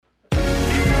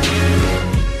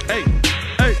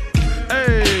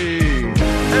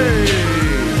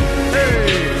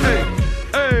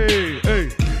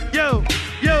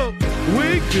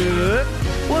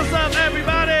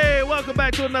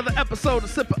to another episode of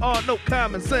Sippin' on No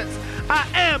Common Sense. I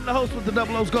am the host with the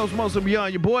Double O's Ghost, most of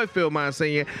beyond your boy Phil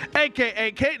Monsignor,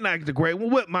 a.k.a. Kate Knight the Great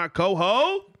One, with my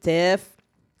co-host Tiff.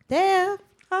 Hi,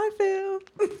 Phil.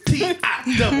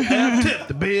 T-I-double-F, Tiff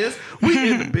the Biz.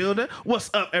 We in the building.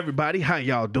 What's up, everybody? How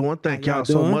y'all doing? Thank y'all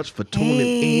so much for tuning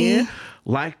in.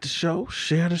 Like the show,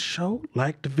 share the show,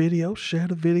 like the video, share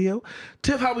the video.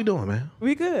 Tiff, how we doing, man?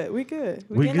 We good. We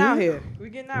getting good? out here. We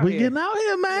getting out We here. getting out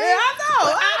here, man. Yeah, I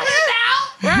know.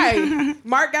 Right.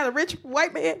 Mark got a rich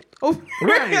white man. Oh.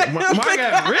 Right. Mark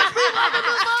got a rich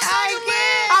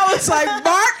I was like,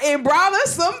 Mark and brought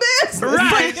us some business.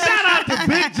 Right. Shout out to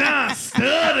Big John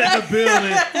Stud in the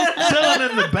building. Chilling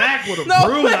in the back with a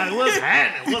brew. Like, what's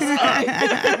happening? What's up?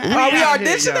 Are we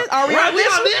auditioning? Are we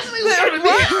auditioning?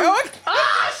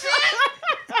 Oh,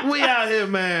 shit. We out here,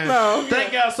 man. No,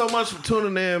 Thank y'all so much for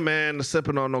tuning in, man. To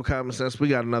Sipping on No Common Sense. We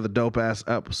got another dope ass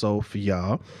episode for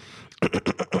y'all.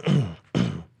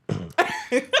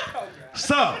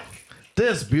 So,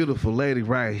 this beautiful lady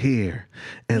right here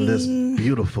and this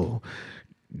beautiful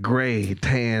gray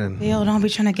tan Bill, don't be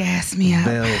trying to gas me up.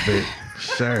 velvet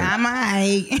shirt. I'm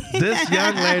alright. This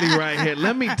young lady right here,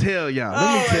 let me tell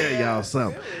y'all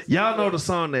something. Y'all know the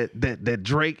song that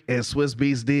Drake and Swiss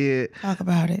Beats did? Talk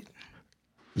about it.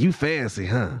 You fancy,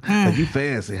 huh? You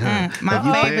fancy, huh? My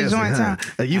You favorite fancy, joint huh?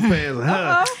 song. You fancy,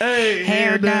 huh? Hey,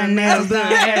 Hair done, nails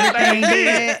done, everything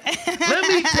good. Let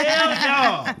me tell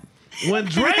y'all, when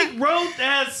Drake wrote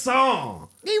that song,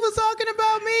 He was talking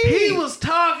about me. he was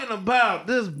talking about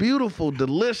this beautiful,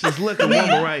 delicious looking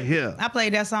woman right here. I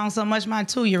played that song so much, my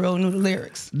 2-year-old knew the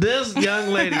lyrics. This young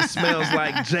lady smells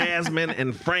like jasmine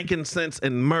and frankincense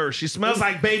and myrrh. She smells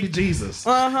like baby Jesus.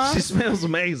 Uh-huh. She smells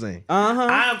amazing. Uh-huh.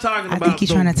 I'm talking I about think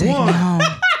you're trying to take me one. home.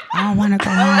 I don't want to go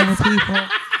home with people.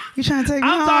 You trying to take me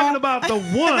I'm home? talking about the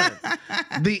one,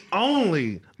 the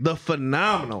only, the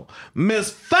phenomenal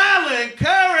Miss Fallon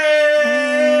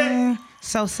Curry.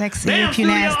 So sexy, Damn, if you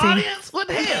studio nasty. audience? What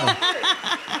the hell?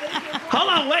 Hold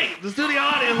on, wait. The studio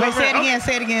audience. Wait, say it again,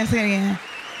 say it again, say it again.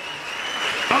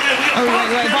 Okay, we Oh,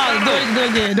 wait, pause. Do it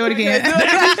again, do it again.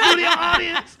 There's the studio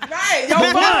audience. Right. The Your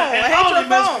one phone. and Hit only your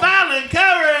Miss phone. Fallon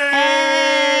Curry.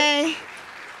 Hey.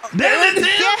 Damn it,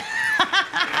 Tim.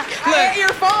 Look, your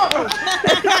phone.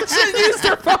 I should use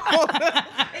your phone.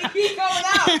 It keep going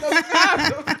out. So we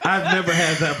got I've never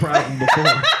had that problem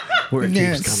before where it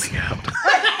Yes. keeps coming out.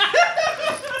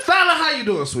 Fallon, how you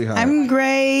doing, sweetheart? I'm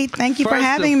great. Thank you for First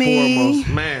having and me. foremost,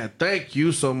 man, thank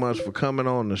you so much for coming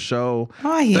on the show.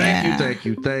 Oh, yeah. Thank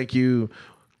you. Thank you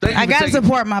I for got to taking-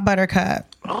 support my buttercup.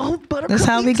 Oh, Buttercup, That's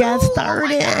how me we got too.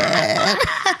 started.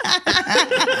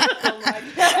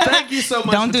 Thank you so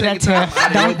much. Don't for do that, taking time Tiff.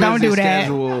 out of your Don't busy do that.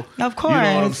 schedule. Of You know what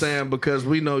I'm course. saying? Because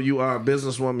we know you are a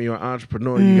businesswoman, you're an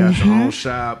entrepreneur, you got your own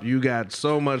shop, you got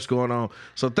so much going on.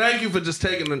 So thank you for just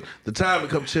taking the time to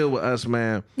come chill with us,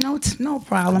 man. No, it's no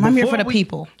problem. I'm here Before for the we-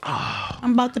 people.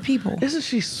 I'm about the people. Isn't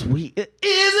she sweet?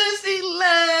 Isn't she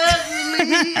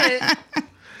lovely?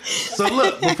 So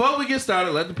look, before we get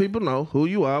started, let the people know who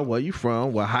you are, where you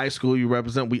from, what high school you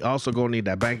represent. We also gonna need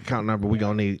that bank account number. We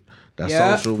gonna need that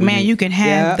Yeah. social. We Man, need- you can have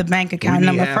Yeah. the bank account need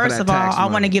number. half of First that of all, tax I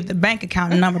want money. to give the bank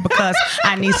account number because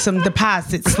I need some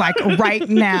deposits like right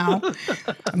now.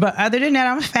 But other than that,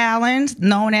 I'm Fallon,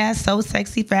 known as So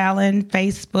Sexy Fallon.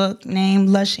 Facebook name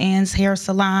Lush Ends Hair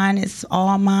Salon. It's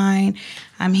all mine.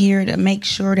 I'm here to make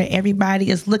sure that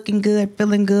everybody is looking good,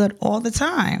 feeling good all the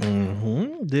time.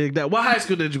 dig that. What high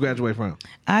school did you graduate from?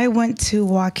 I went to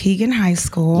Waukegan High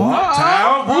School.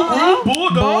 Town Bulldog.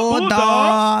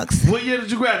 Bulldogs. What year did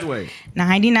you graduate?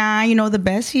 99, you know, the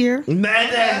best year.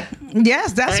 Nada.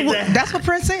 Yes, that's what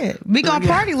Prince said. We gonna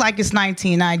party like it's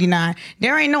 1999.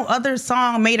 There ain't no other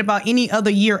song made about any other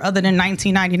year other than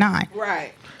 1999.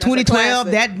 Right.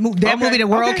 2012, that Okay, movie, The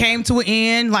World okay. Came to an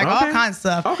End, like all Okay. kinds of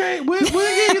stuff. Okay, we'll give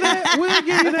you that. We'll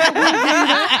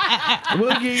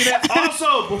give you that.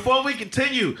 Also, before we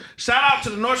continue, shout out to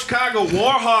the North Chicago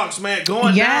Warhawks, man,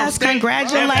 going Yes, downstate.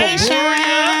 congratulations.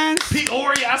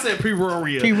 Peoria. I said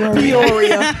Peoria.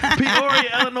 Peoria.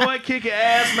 Peoria, Illinois, kick your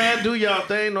ass, man. Do y'all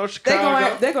thing, North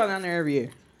Chicago. They go down there every year.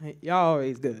 Y'all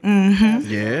always good.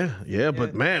 Yeah,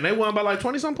 but man, they won by like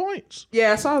 20-some points.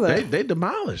 Yeah, I saw that. They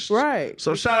demolished. Right.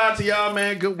 So shout out to y'all,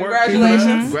 man. Good work. Congratulations. Keep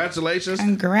it up. Congratulations.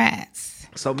 Congrats.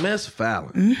 So Miss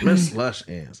Fallon, Miss Lush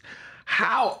Ends,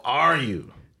 how are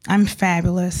you? I'm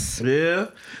fabulous. Yeah.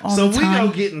 All So the we time.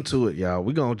 gonna get into it, y'all.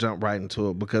 We gonna jump right into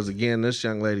it because again, this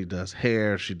young lady does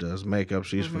hair, she does makeup,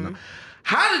 she's phenomenal.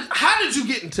 How did you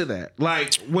get into that?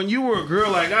 Like when you were a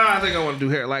girl, like I think I want to do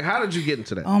hair. Like how did you get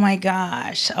into that? Oh my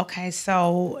gosh. Okay,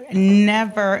 so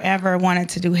never ever wanted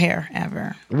to do hair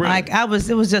ever. Really? Like it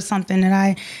was just something that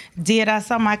I did. I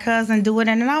saw my cousin do it,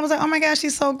 and then I was like, oh my gosh,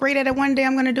 she's so great at it. One day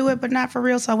I'm gonna do it, but not for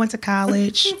real. So I went to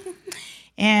college.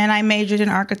 And I majored in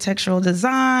architectural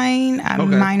design. I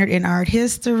minored in art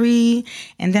history.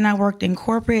 And then I worked in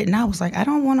corporate. And I was like, I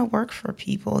don't want to work for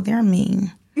people. They're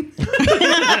mean. Okay.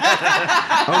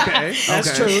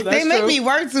 That's true. They make me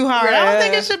work too hard. I don't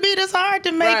think it should be this hard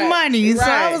to make money. So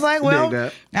I was like, well,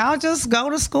 I'll just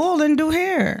go to school and do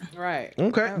hair. Right.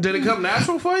 Okay. Did it come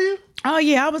natural for you? Oh,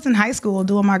 yeah. I was in high school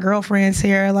doing my girlfriend's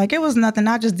hair. Like, it was nothing.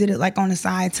 I just did it, like, on the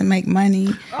side to make money.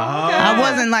 I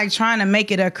wasn't, like, trying to make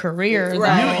it a career.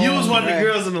 Right. You was one of the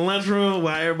girls in the lunchroom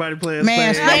while everybody playing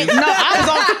Man, spades. no,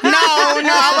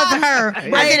 I wasn't her. I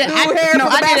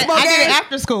did it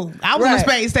after school. I was on the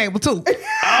spades table, too. We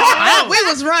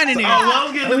was running it. I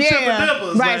was getting them chipper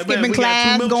dippers. Right, like, skipping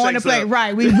class, going to play.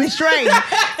 Right, we straight.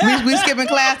 we skipping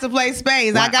class to play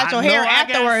spades. I got your hair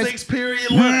afterwards. I got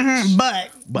 6-period lunch.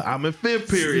 But I'm in 5th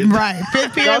period. Right.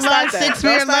 5th period lunch, 6th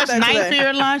period lunch, 9th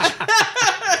period lunch.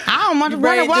 I don't wonder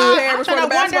why. I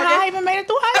wonder how I even made it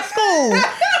through high school.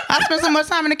 I spent so much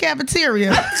time in the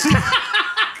cafeteria.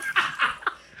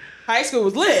 High school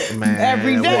was lit. Man,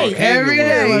 every day.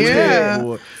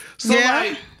 Yeah. So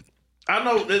like, I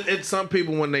know it's some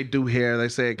people when they do hair, they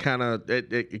say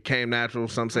it came natural.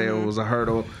 Some say it was a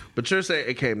hurdle, but you're saying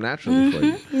it came naturally for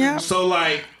you. Yeah. So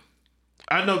like,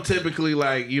 I know typically,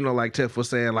 like, you know, like Tiff was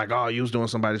saying, like, oh, you was doing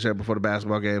somebody's hair before the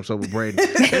basketball game, so was Braden. I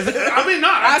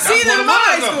see them in my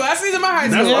high school. I see them in my high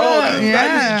school.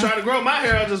 I used to try to grow my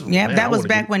hair. That was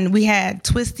back when we had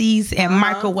twisties and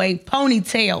microwave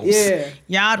ponytails. Yeah.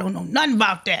 Y'all don't know nothing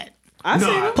about that.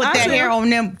 Put that hair on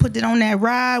them, put it on that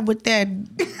ride with that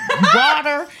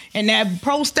water and that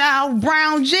Pro Style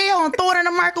brown gel and throw it in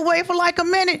the microwave for like a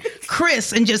minute.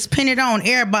 Crisp and just pin it on.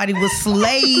 Everybody was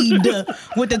slayed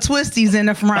with the twisties in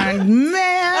the front.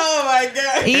 Man. Oh my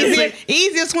God.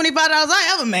 Easiest $25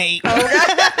 I ever made. And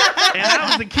I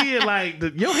was a kid, like,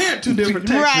 your hair two different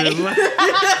textures. Right.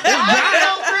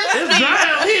 It's dry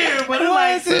out here, but it's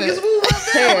like silky smooth up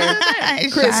there. Hair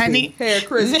crispy. Hair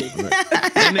crispy.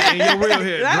 And your real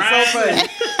hair. That's so funny.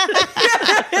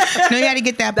 No, you got to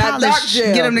get that polish,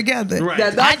 get them together. Right.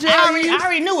 I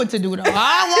already knew what to do though.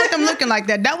 I don't want them looking like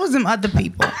that. That was them other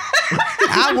people.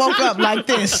 I woke up like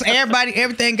this.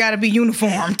 Everything got to be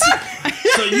uniformed.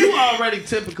 So you already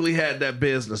typically had that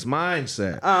business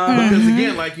mindset. Because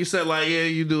again, like you said, like, yeah,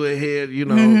 you do a head, you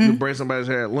know, you bring somebody's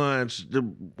hair at lunch,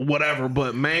 whatever,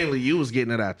 but mainly you was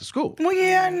getting it after school. Well,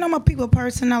 yeah, I know I'm a people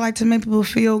person. I like to make people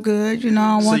feel good. You know,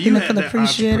 I want them to feel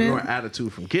appreciated. So you had that entrepreneur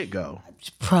attitude from get-go.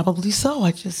 Probably so.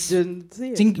 I just didn't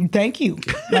see it. Thank you.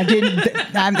 I didn't.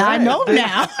 I know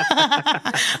now.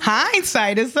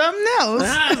 Hindsight is something else.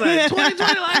 Hindsight,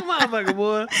 2020 like motherfucker,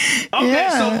 boy. Okay,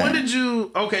 so when did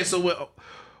you? Okay, so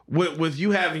with you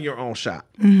having your own shop,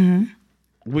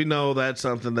 we know that's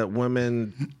something that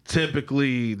women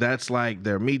typically, that's like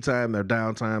their me time, their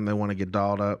downtime. They want to get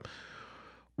dolled up.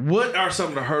 What are some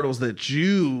of the hurdles that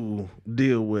you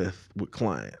deal with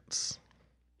clients?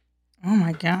 Oh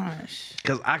my gosh.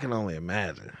 Because I can only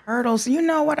imagine. Hurdles. You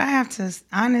know what? I have to,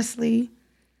 honestly,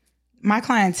 my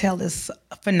clientele is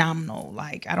phenomenal.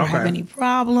 Like, I don't have any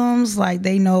problems. Like,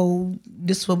 they know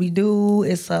this is what we do.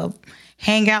 It's a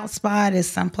hangout spot. It's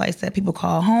someplace that people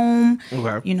call home.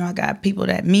 Okay. You know, I got people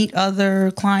that meet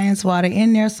other clients while they're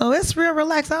in there. So it's real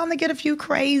relaxed. I only get a few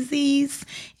crazies.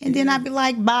 And then I'd be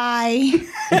like, bye.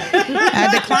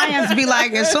 The clients be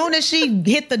like, as soon as she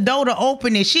hit the door to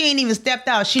open it, she ain't even stepped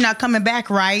out. She not coming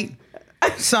back, right?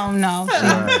 So no.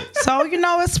 So, you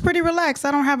know, it's pretty relaxed.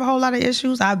 I don't have a whole lot of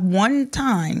issues. One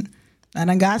time, I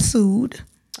done got sued.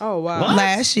 Oh, wow. What?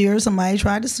 Last year, somebody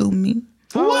tried to sue me.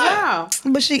 For what? Wow.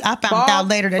 But I found out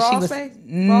later that she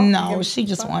was she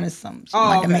just wanted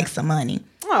to make some money.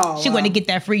 Oh, she wanted to get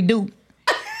that free dupe.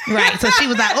 Right. So she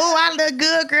was like, oh, I look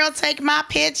good, girl, take my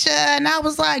picture. And I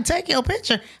was like, take your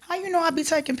picture. How you know I be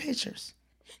taking pictures?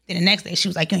 Then the next day she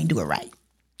was like, you ain't do it right.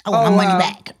 I want my money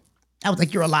back. I was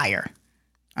like, you're a liar.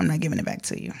 I'm not giving it back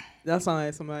to you. That sounds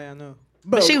like somebody I know.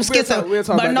 But she was schizophrenic.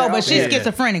 She's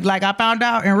schizophrenic. Like, I found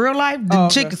out in real life, the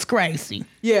chick is crazy.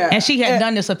 Yeah. And she had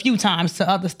done this a few times to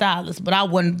other stylists, but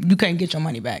you can't get your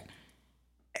money back.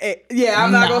 Yeah,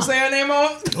 I'm not going to say her name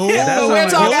on.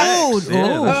 That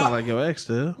sounds like your ex,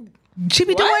 too. She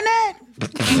be doing that?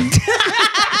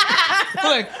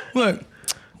 Look.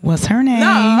 What's her name?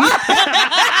 No.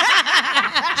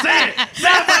 Say it. Say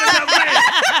it,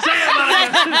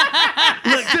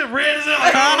 Look, Tip red as hell.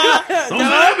 Don't say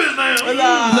her bitch name.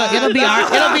 Look,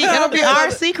 it'll be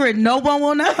our secret. No one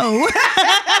will know.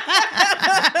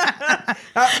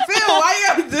 Phil, why you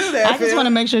gotta do that? I just want to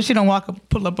make sure she don't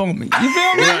pull up on me. You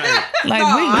feel me? Right.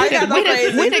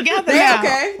 Like we together They now.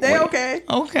 okay. They okay.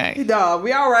 Okay. No,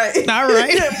 we all right. All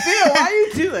right. Phil, why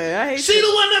you do that? I hate She you.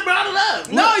 the one that brought it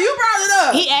up. No, you brought it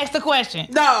up. He asked the question.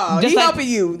 No, Just he like- helping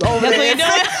you over That's what there. you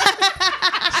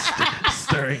doing.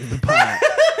 Stirring the pot.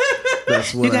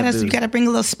 That's what I do. You gotta bring a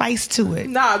little spice to it.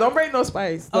 Nah, don't bring no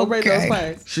spice. Don't bring no Okay.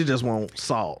 spice. She just wants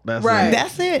salt. That's Right. it.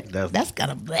 That's it. That's- That's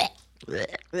gotta bleh.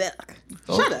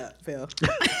 Shut up, Phil.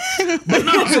 But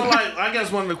no, so like I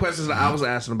guess one of the questions that I was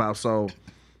asking about, so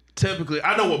typically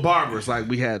I know with barbers, like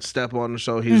we had Step on the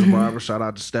show, he's a barber, shout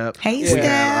out to Step. Hey, We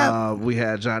Step. we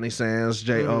had Johnny Sands,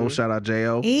 J.O., shout out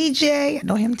J.O. EJ, I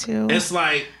know him too. It's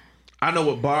like I know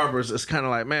with barbers, it's kind of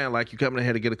like, man, like you coming in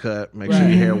here to get a cut, make sure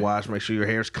your hair washed, make sure your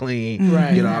hair's clean,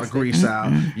 Right. get all the grease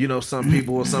out. You know, some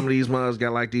people, some of these mugs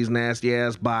got like these nasty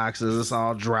ass boxes. It's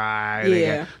all dry.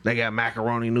 Yeah. They got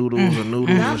macaroni noodles and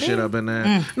noodles and shit up in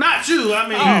there. Not you. I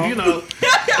mean, you know,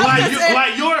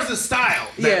 like yours is style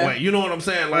that Yeah. way. You know what I'm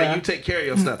saying? Like you take care of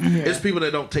your stuff. It's people that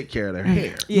don't take care of their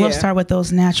hair. Yeah. We'll start with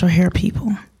those natural hair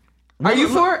people. Are you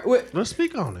for it? What- Let's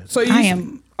speak on it. So you? I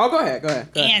am Oh, go ahead. Go ahead.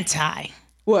 anti.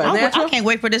 What? Natural? I can't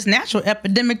wait for this natural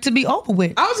epidemic to be over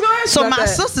with. I was gonna ask So you about my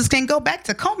that. sisters can go back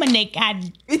to combing their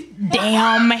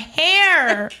goddamn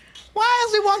hair. Why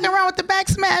is we walking around with the back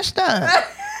smashed up?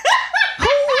 Who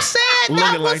said that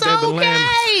Looking like was they've been laying-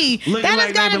 okay? looking That like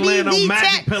has got to they've been laying be on the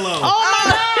magic pillows. Oh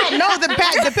my God! No,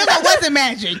 the pillow wasn't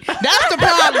magic. That's the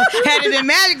problem. Had it been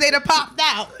magic, they'd have popped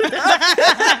out.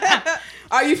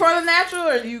 Are you for the natural,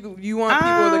 or you want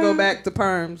people to go back to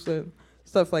perms and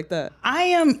stuff like that? I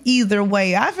am either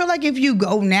way. I feel like if you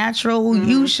go natural,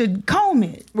 you should comb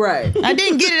it. Right. I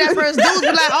didn't get it at first. Dudes be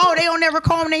like, oh, they don't ever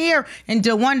comb their hair.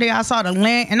 Until one day I saw the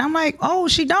lint and I'm like, oh,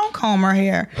 she don't comb her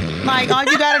hair. Like, all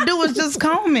you got to do is just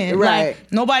comb it. Right.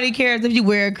 Like, nobody cares if you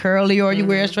wear it curly or you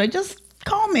wear it straight. Just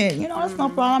comb it. You know, that's no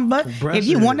problem. But Brush if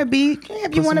you it. want to be,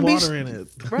 if you Put want to some be, water in it.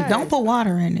 Right. don't put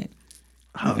water in it.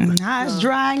 Now it's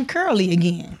dry and curly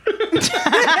again. Put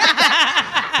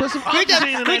some oxygen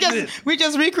in that shit. We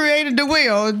just recreated the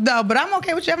wheel. No, but I'm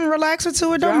okay with you having a relaxer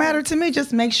to it. Don't matter to me.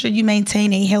 Just make sure you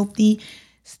maintain a healthy,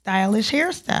 stylish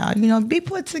hairstyle. You know, be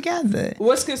put together.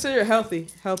 What's considered healthy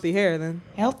hair then?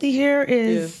 Healthy hair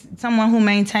is someone who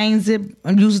maintains it,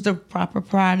 uses the proper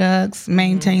products,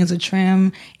 maintains a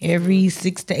trim every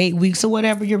 6 to 8 weeks or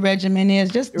whatever your regimen is.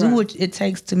 Just do what it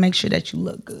takes to make sure that you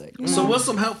look good. You know? So what's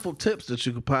some helpful tips that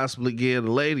you could possibly give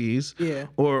the ladies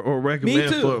or Me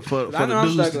recommend too. for I the know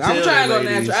dudes to tell I'm trying to go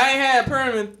their ladies? natural. I ain't had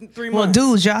perm in 3 Well, months.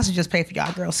 dudes, y'all should just pay for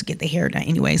y'all girls to get their hair done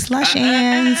anyway. Slush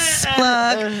ends,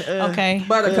 plug. Okay.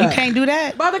 Buttercup. You can't do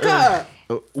that? Buttercup.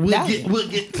 We'll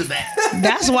get to that.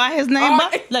 That's why his name.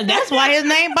 Look, that's why his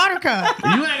name Buttercup.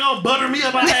 You ain't gonna butter me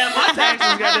up. I have my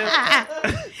taxes,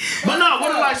 goddamn. But no,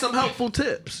 what are like some helpful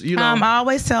tips? You know, I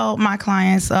always tell my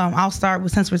clients. I'll start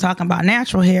with, since we're talking about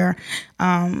natural hair.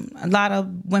 A lot of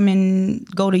women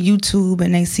go to YouTube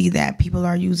and they see that people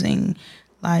are using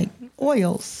like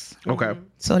oils. okay.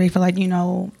 So they feel like, you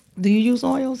know, do you use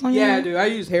oils on your Yeah, I hair? do. I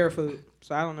use hair food,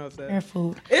 so I don't know if that. Hair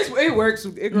food. It works.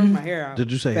 It grows my hair out.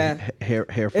 Did you say fast. hair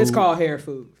food? It's called hair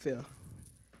food, Phil.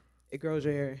 It grows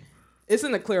your hair. It's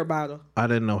in a clear bottle. I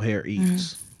didn't know hair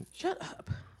eats. Shut up.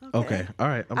 Okay. All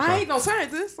right. I'm I sorry. ain't no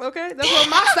scientist, okay? That's what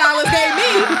my stylist gave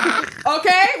me,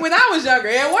 okay? When I was younger.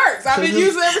 It works. I've been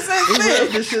using it ever since Rub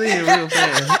then. this shit in real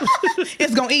fast.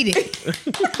 It's gonna eat it.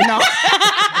 No.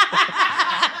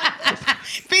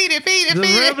 Feed it. Just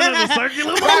rub it in a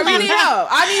circular I motion. need help.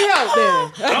 I need help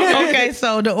then. Okay,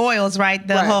 so the oils, right?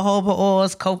 The Right. jojoba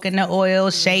oils, coconut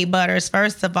oils, shea butters.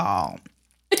 First of all,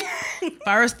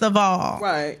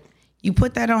 Right. you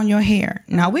put that on your hair.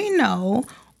 Now we know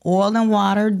oil and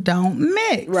water don't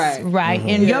mix. Right. Right.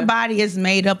 And your body is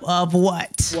made up of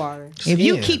what? Water. If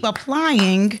you Skin. keep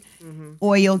applying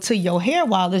oil to your hair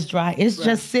while it's dry, it's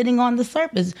just sitting on the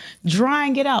surface,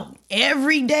 drying it out.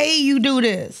 Every day you do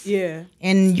this. Yeah.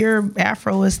 And your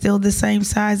afro is still the same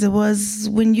size it was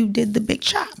when you did the big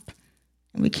chop.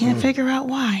 And we can't figure out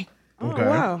why. Okay. Oh,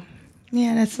 wow.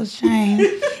 Yeah, that's a shame.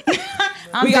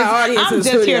 We got audience in the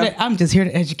studio. I'm just here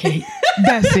to educate.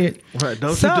 That's it. Right.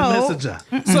 Don't So- shoot the messenger.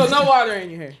 So no water in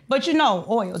your hair. But you know,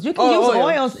 oils. You can Oh, use oil.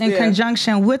 oils in Yeah.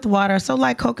 conjunction with water. So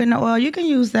like coconut oil, you can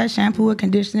use that shampoo or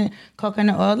conditioning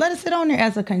coconut oil. Let it sit on there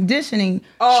as a conditioning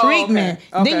treatment.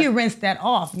 okay. Then you rinse that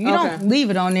off. You Okay. don't leave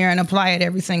it on there and apply it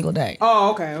every single day. Oh,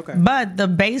 okay. But the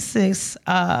basics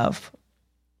of,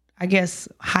 I guess,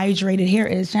 hydrated hair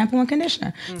is shampoo and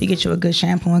conditioner. You get you a good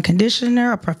shampoo and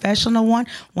conditioner, a professional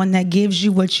one that gives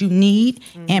you what you need,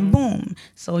 and boom.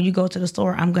 So you go to the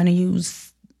store, I'm going to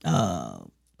use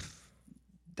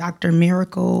Dr.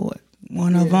 Miracle,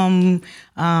 one of them,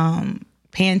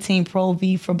 Pantene Pro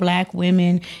V for black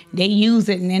women. They use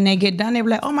it, and then they get done. They be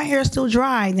like, oh, my hair is still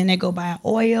dry. Then they go buy an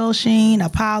oil sheen, a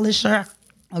polisher,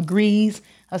 a grease,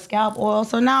 a scalp oil.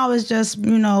 So now it's just,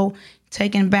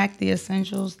 taking back the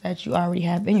essentials that you already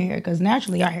have in your hair, because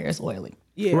naturally our hair is oily.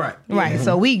 Yeah. Right.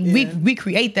 So we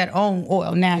create that own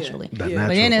oil naturally. That But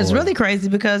then it's natural oil. really crazy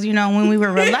because, when we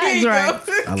were relaxed, right?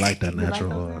 I like that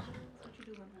natural oil.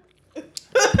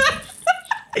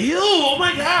 Ew, oh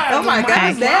my God. Oh my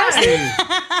God, that's nasty.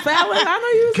 Fallon, I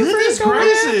know you was Goodness a freak.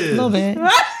 gracious. A little bit.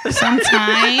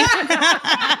 Sometimes.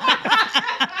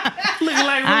 Looking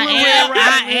like I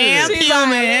am She's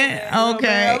human.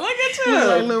 Okay. Look at Look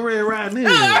like you. Lil Red Riding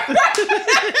Hood.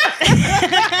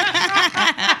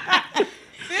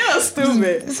 Feel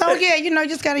stupid. So yeah, you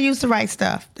just gotta use the right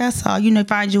stuff. That's all.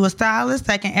 Find you a stylist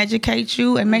that can educate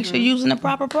you and make sure you're using the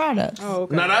proper products. Oh,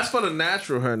 okay. Now that's for the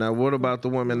natural hair. Now what about the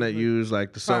women that use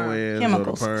like the sew-ins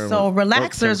Chemicals. or the perm? So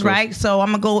relaxers, chemicals? right? So I'm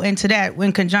gonna go into that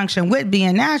in conjunction with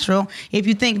being natural. If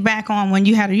you think back on when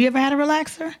you ever had a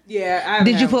relaxer? Yeah. I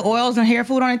Did you have- put oils and hair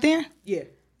food on it then? Yeah.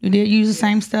 You did use the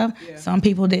same stuff? Yeah. Some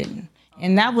people didn't.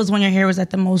 And that was when your hair was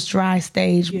at the most dry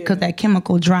stage because that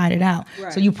chemical dried it out.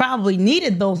 Right. So you probably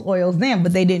needed those oils then,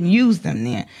 but they didn't use them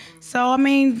then. So, I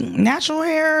mean, natural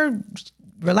hair,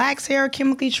 relaxed hair,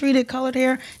 chemically treated, colored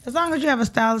hair, as long as you have a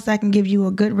stylist that can give you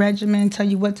a good regimen, tell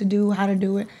you what to do, how to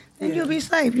do it, then you'll be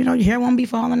safe. Your hair won't be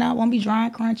falling out, won't be dry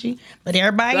and crunchy. But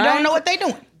everybody don't know what they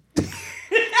doing.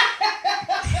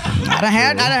 I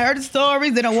done heard the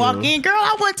stories. Then I walk in, girl,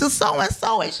 I went to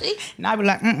so-and-so and she, and I be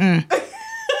like,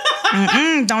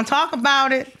 don't talk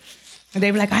about it. And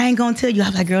they be like, I ain't gonna tell you. I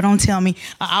was like, girl, don't tell me.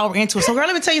 An hour into it. So, girl,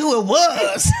 let me tell you who it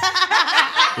was.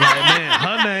 Like, man,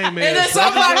 her name is. And then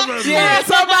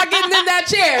somebody getting in that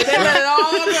chair. They let it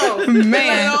all go. They let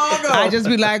Man, it all go. I just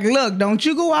be like, look, don't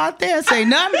you go out there and say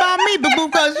nothing about me, but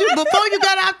because before you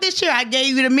got out this chair, I gave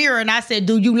you the mirror and I said,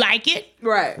 do you like it?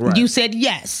 Right. You said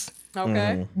yes.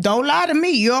 Okay. Don't lie to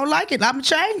me. You don't like it. I'm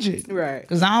change it. Right.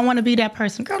 Because I don't want to be that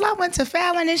person. Girl, I went to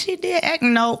Fallon and she did act.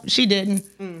 Nope, she didn't.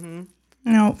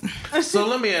 Nope. So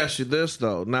let me ask you this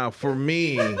though. Now for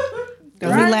me, Don't be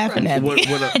laughing at me. What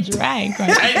Dry and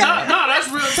crunchy. hey, no, that's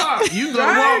real talk. You go to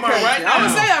Walmart right I'm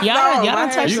now. saying, Y'all done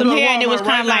touched You some go hair and it Walmart was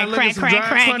kind of right like now, crack, look at some crack, dry,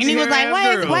 crack. And he was crunchy like,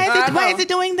 why hair is it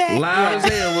doing that? Loud as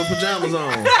hell with pajamas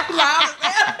on.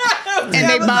 And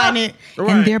they buying it.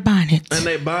 And they're buying it. And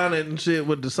they bonnet and shit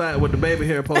with the baby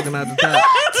hair poking out the top.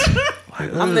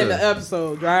 Like, I'm in the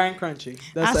episode, dry and crunchy.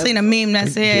 I seen a meme that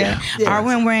said, are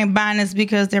women wearing bonnets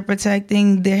because they're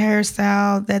protecting the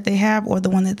hairstyle that they have or the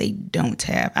one that they don't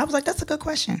have? I was like, that's a good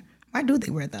question. Why do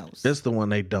they wear those? It's the one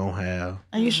they don't have.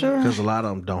 Are you sure? Because a lot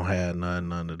of them don't have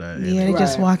none of that. Yeah, they're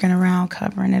just walking around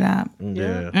covering it up.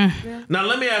 Yeah. Now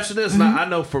let me ask you this. Now I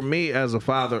know for me as a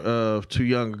father of two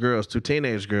young girls, two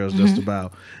teenage girls, just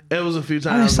about, it was a few Oh,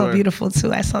 they're times. so where, beautiful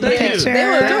too. I saw the They do. picture. They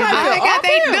look Oh my God,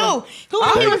 they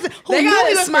do. They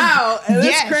got a smile. And it's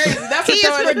Yes. crazy. That's He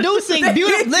what is producing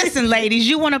beautiful. Listen, ladies,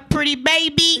 you want a pretty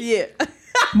baby? Yeah.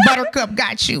 Buttercup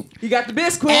got you. You got the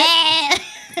biscuit.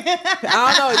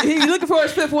 I don't know. He's looking for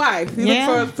his fifth wife. He's looking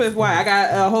for his fifth wife. I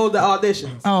got to hold the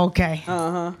auditions. Okay.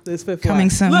 This fifth Coming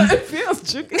wife. soon. Look, it feels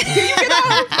tricky. Can you get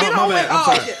on? Get my on bad. with- I'm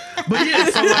sorry. yeah. But yeah,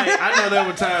 so like I know there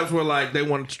were times where like they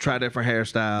wanted to try different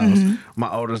hairstyles.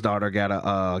 My oldest daughter got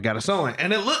a sewing,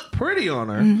 and it looked pretty on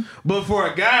her. But for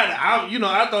a guy,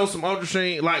 I throw some Ultra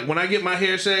Sheen. Like when I get my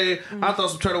hair shaved, I throw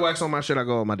some turtle wax on my shit. I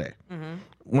go on my day.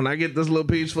 When I get this little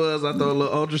peach fuzz, I throw a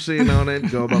little Ultra Sheen on it.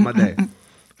 Go about my day.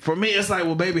 For me, it's like,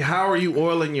 well, baby, how are you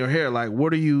oiling your hair? Like,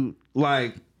 what are you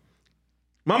like?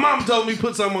 My mom told me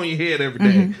put something on your head every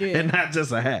day and not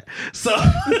just a hat. So,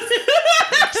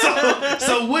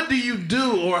 so what do you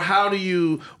do, or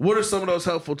what are some of those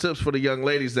helpful tips for the young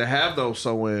ladies that have those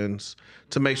sew-ins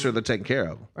to make sure they're taken care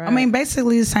of? I mean,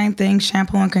 basically the same thing.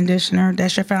 Shampoo and conditioner.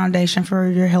 That's your foundation for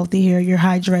your healthy hair, your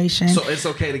hydration. So it's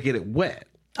okay to get it wet.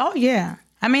 Oh, yeah.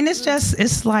 I mean,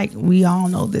 it's like we all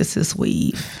know this is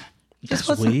weave. That's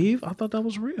weave? I thought that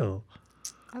was real.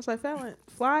 I was like, Fallon,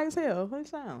 fly as hell. What you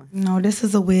sound like? No, this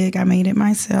is a wig. I made it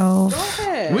myself. Go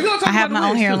ahead. We're gonna talk I have about my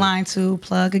own wigs, too. hairline too.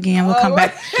 Plug again. We'll come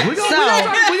back. We're gonna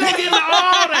get into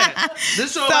all that.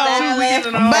 This show about you, we get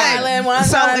into all that. Fallon,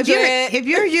 So 100.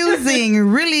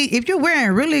 if you're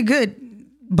wearing really good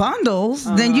bundles,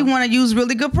 then you want to use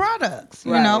really good products.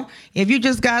 You Right. know, if you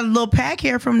just got a little pack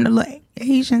hair from the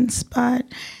Asian spot,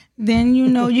 then you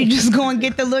know you just go and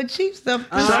get the little cheap stuff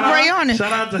to spray on it.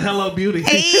 Shout out to Hello Beauty.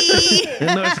 Hey.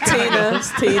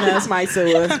 Tina's might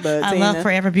sue us, but I Tina. love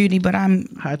Forever Beauty, but I'm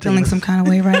Hi, feeling Tina. some kind of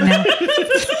way right now.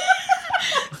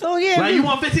 So yeah, Like, you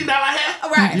want $15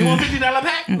 hat? Right. You want $50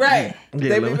 pack? Right. Yeah,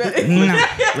 They let be- me-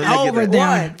 no, over that.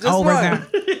 them, Just over one. them.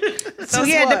 So Just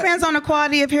yeah, it one. depends on the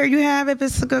quality of hair you have. If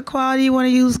it's a good quality, you want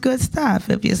to use good stuff.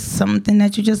 If it's something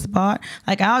that you just bought,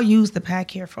 like I'll use the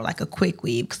pack hair for like a quick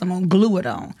weave because I'm gonna glue it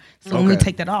on. So when we Okay.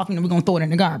 take that off, we're gonna throw it in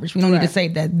the garbage. We don't need to Right. say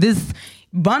that this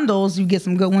bundles. You get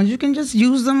some good ones. You can just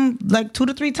use them like 2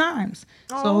 to 3 times.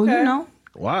 So okay. you know.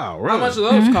 Wow, really? How much do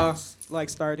those cost? Like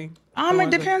starting? It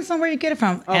depends on where you get it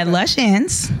from. At Lush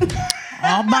Ends,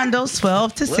 all bundles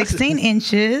 12 to 16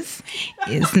 inches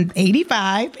is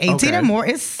 $85. 18 Okay. or more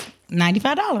is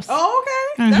 $95. Oh,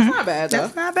 okay. That's not bad though.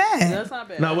 That's not bad. That's not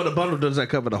bad. Now, with a bundle, does that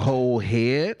cover the whole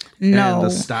head? No. And the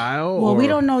style? Well, we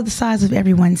don't know the size of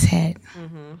everyone's head.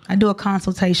 I do a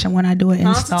consultation when I do an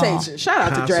install. Consultation. Shout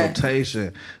out to Drag.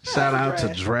 Consultation. Shout out to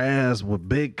Draz with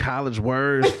big college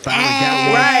words. Finally Hey. got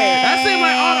one. Right. That seems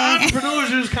like all the entrepreneurs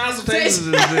use consultations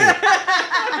and shit.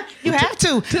 You have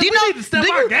to. Do you we know? need to step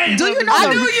Do our you, game do up you in know? this the-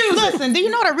 I do use it. Listen. Do you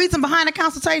know the reason behind a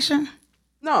consultation?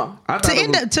 No. I To thought it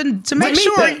end was- up to make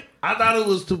sure. I thought it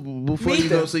was before Me you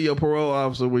go too. see your parole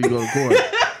officer when you go to court.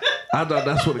 I thought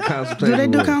that's what a consultation Do they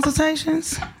do was.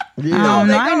 consultations? Yeah. they I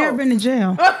ain't don't. never been to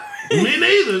jail. Me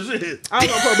neither. Shit. I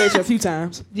was on probation a few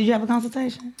times. Did you have a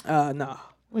consultation? No.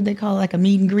 What they call it, like a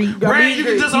meet and greet? Brad, you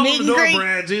can just open Meet the and door, greet.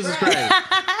 Brad. Jesus Christ.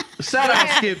 Shout out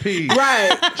Skip P.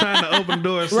 Right. Trying to open the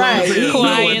door so Right. he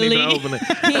Quietly. open it.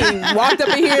 He walked up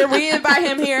in here. We invite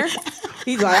him here.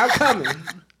 He's like, I'm coming.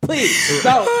 Please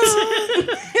don't.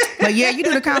 But yeah, you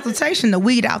do the consultation to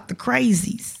weed out the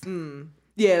crazies.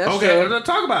 Yeah, that's Okay, true. let's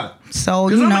talk about it. So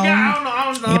Because you I'm know, a guy, I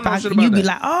don't know shit about you be that.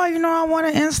 like, oh, you know, I want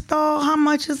to install. How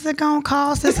much is it gonna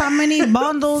cost? This how many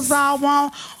bundles I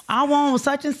want. I want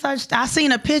such and such. I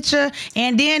seen a picture,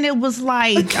 and then it was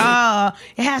like, it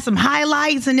had some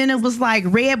highlights, and then it was like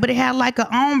red, but it had like an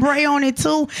ombre on it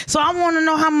too. So I want to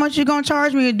know how much you're gonna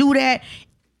charge me to do that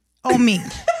on me.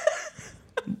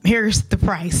 Here's the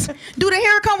price. Do the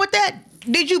hair come with that?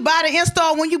 Did you buy the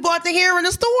install when you bought the hair in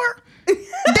the store?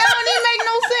 That don't even make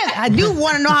no sense. I do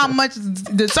want to know how much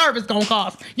the service gonna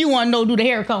cost. You want to know, do the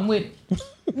hair come with it?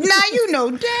 Now you know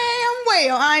damn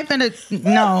well I ain't finna.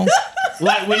 No.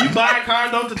 Like when you buy a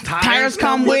car, don't the tires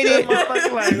come with it?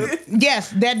 Like,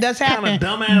 Yes, that does happen.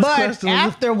 dumbass But question is it?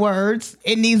 afterwards,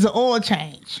 it needs an oil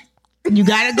change. You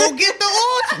gotta go get the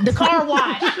oil, the car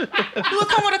wash. You will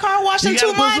come with a car wash in you 2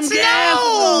 gotta put months? some gas in the No.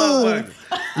 motherfucker.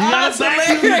 You gotta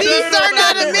vacuum the These dirt are on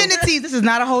not that. amenities. This is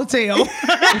not a hotel.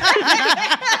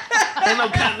 Ain't no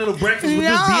continental breakfast with this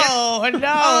yet. No,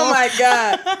 no. Oh my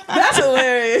God. That's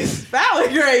hilarious. That was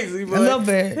crazy, boy. A little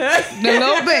bit.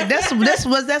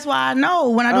 That's why I know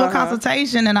when I do a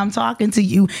consultation and I'm talking to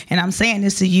you and I'm saying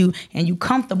this to you and you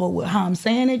comfortable with how I'm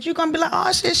saying it, you're gonna be like,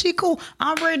 oh shit, she cool.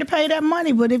 I'm ready to pay that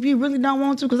money. But if you really don't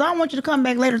want to, because I don't want you to come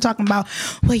back later talking about,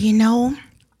 well, you know,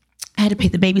 I had to pay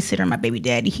the babysitter and my baby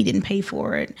daddy. He didn't pay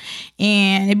for it.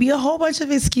 And it'd be a whole bunch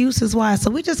of excuses why. So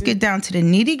we just get down to the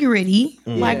nitty gritty.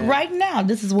 Like right now,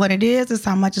 this is what it is. This is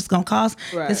how much it's going to cost.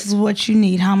 Right. This is what you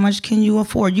need. How much can you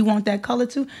afford? You want that color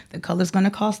too? The color's going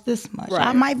to cost this much. Right.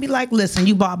 I might be like, listen,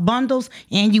 you bought bundles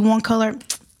and you want color,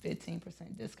 15%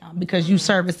 discount because you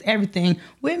service everything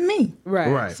with me.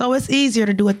 Right. So it's easier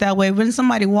to do it that way. When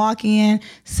somebody walk in,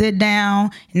 sit down,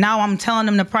 now I'm telling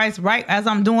them the price right as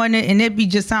I'm doing it, and it be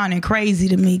just sounding crazy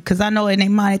to me because I know in their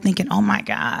mind they're thinking, oh my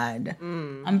God,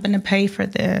 I'm going to pay for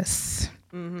this.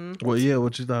 Well, yeah,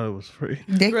 what you thought it was free.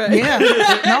 Right. Yeah.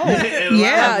 No. And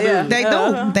Yeah. yeah. They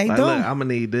do. They Like, do. look, I'm gonna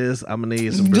need this. I'm gonna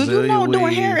need some Do Brazilian you know doing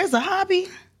weave. hair is a hobby?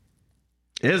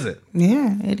 Is it?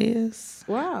 Yeah, it is.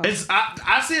 Wow. It's.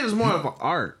 I see it as more of an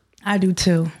art. I do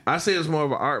too. I see it as more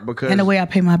of an art because. And the way I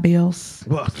pay my bills.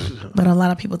 Well, But a lot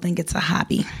of people think it's a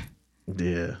hobby.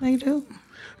 yeah. They do.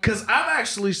 Because I've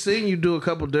actually seen you do a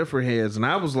couple different heads, and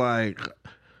I was like,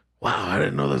 wow, I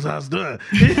didn't know that's how it's done.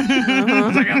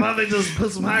 It's like I thought they just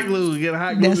put some hot glue, get a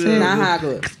hot glue. That's gun. it. Not hot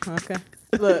glue. Okay.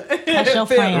 Look. That's your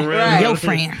friend. Right. Your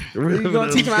friend. You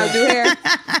gonna teach him how to do hair?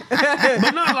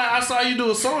 But no, like I saw you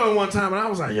do a sewing one time, and I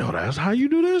was like, yo, that's how you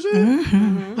do this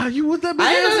shit? Like you with that?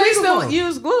 I didn't know they big ass still needle?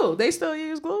 use glue. They still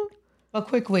use glue? A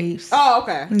quick weaves. Oh,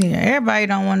 okay. Yeah, everybody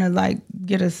don't want to like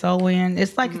get a sew in.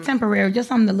 It's like temporary, just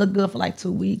something to look good for like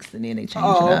 2 weeks, and then they change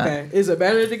Oh, it up. okay. Is it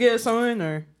better to get sewing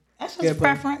or? That's just get put-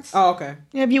 preference. Oh, okay.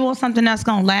 Yeah, if you want something that's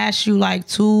gonna last you like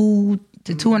 2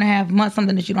 to 2.5 months,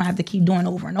 something that you don't have to keep doing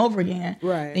over and over again,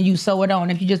 Right. then you sew it on.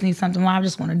 If you just need something, well, I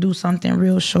just want to do something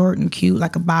real short and cute,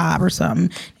 like a bob or something,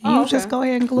 Oh, you just okay. go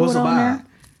ahead and glue What's it a on bob? there.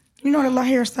 You know the little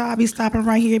hairstyle be stopping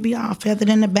right here, be all feathered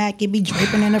in the back, it be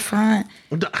draping in the front.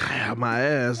 My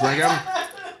ass. Like I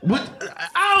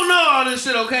don't know all this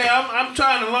shit, okay? I'm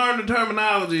trying to learn the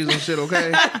terminologies and shit,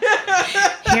 okay?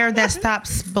 Hair that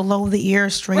stops below the ear,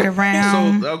 straight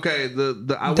around. So, okay, the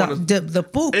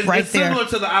boop it's, right it's there. similar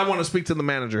to the I want to speak to the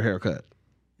manager haircut.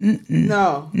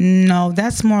 No,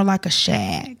 that's more like a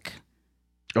shag.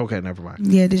 Okay, never mind.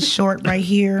 Yeah, this short right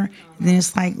here. And then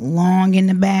it's like long in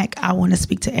the back. I want to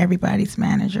speak to everybody's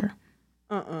manager.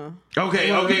 Okay,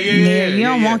 yeah. You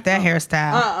don't want that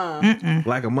hairstyle.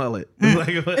 Like a mullet. A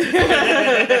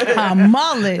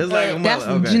mullet. It's like a mullet. That's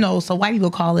Okay. so white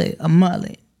people call it a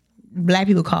mullet. Black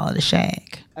people call it a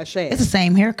shag. A shag. It's the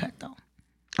same haircut though.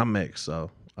 I'm mixed, so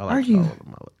I Are like to you? call it a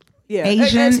mullet. Yeah.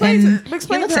 Asian Explain and to he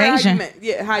looks her how Asian. you mix.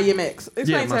 Yeah, how you mix.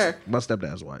 Explain to her. My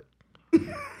stepdad's white.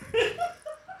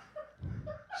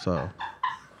 So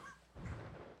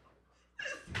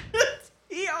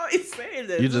He always saying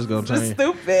this. You just gonna This is change.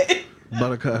 stupid.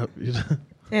 Buttercup.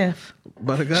 Tiff.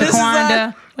 Buttercup.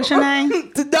 Wanda. What's your name?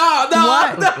 No,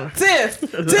 What? no, Tiff.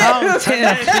 Oh,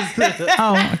 Tiff.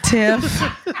 Oh, Tiff.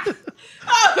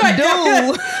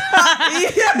 Dude.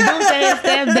 Dude say his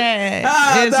stepdad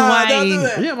is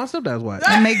white. Yeah, my stepdad's white.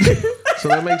 So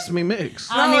that makes me mixed.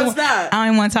 No, it's not. I don't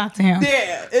even want to talk to him.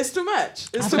 Yeah, it's too much.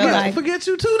 It's too feel much. like- Forget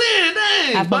you too then,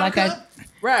 dang. I feel like Buttercup.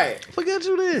 Right. Forget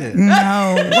you then.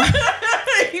 No.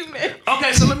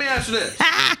 Okay, so let me ask you this.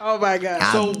 Oh my God.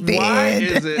 So I'm why dead.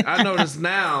 is it? I notice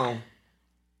now,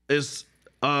 it's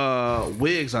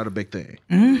wigs are the big thing.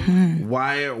 Mm-hmm.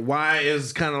 Why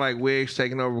is kind of like wigs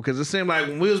taking over? Because it seemed like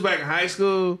when we was back in high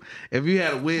school, if you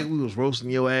had a wig, we was roasting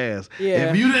your ass.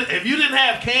 Yeah. If you didn't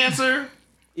have cancer,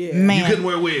 Yeah. Man. you couldn't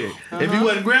wear a wig. If you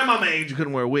wasn't grandmama age, you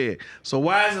couldn't wear a wig. So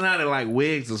why is it not that like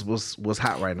wigs was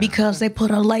hot right now? Because they put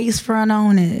a lace front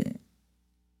on it.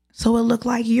 So it looked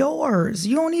like yours.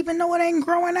 You don't even know it ain't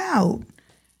growing out.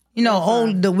 You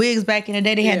know, the wigs back in the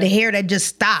day, they had the hair that just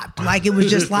stopped. Like it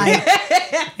was just like,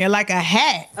 like a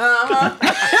hat.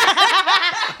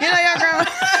 You know, your grandma,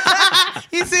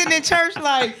 you sitting in church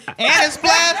like, and it's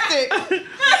plastic.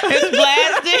 It's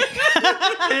plastic.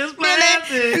 It's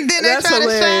plastic. Then they That's try to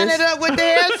shine hilarious. it up with the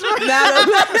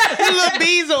hairspray. Little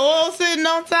beads of oil sitting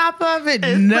on top of it.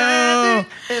 No.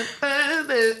 It's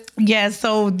plastic. Yeah,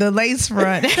 so the lace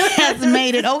front has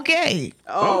made it okay.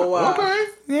 Oh wow. Okay.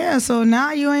 Yeah, so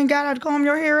now you ain't got to comb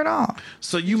your hair at all.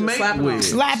 So you make slap it on. wigs.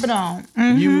 Slap it on.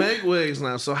 Mhm. You make wigs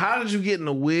now. So how did you get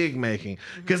into wig making?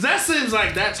 Because that seems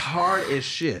like that's hard as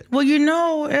shit. Well, you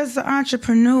know, as an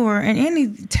entrepreneur and any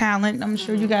talent, I'm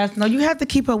sure you guys know, you have to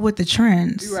keep up with the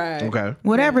trends. Right. Okay.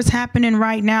 Whatever's happening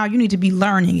right now, you need to be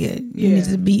learning it. You need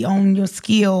to be on your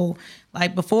skill.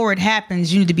 Like before it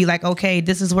happens, you need to be like, okay,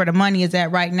 this is where the money is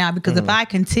at right now. Because if I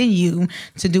continue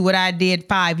to do what I did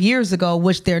 5 years ago,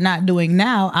 which they're not doing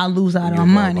now, I'll lose out on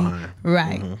money. behind.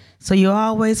 Right. So you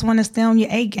always want to stay on your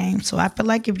A game. So I feel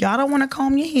like if y'all don't want to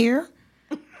comb your hair,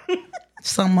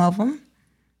 some of them,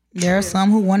 there are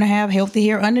some who want to have healthy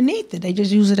hair underneath it. They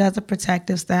just use it as a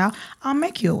protective style. I'll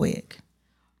make you a wig.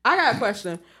 I got a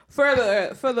question for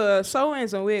the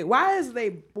sew-ins and wig. Why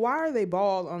are they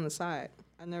bald on the side?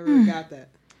 I never got that.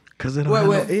 Because it don't have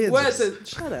no edges. What is it?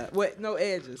 Shut up. What? No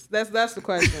edges. That's the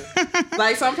question.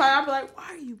 Like sometimes I'll be like, why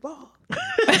are you bald?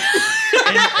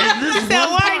 And this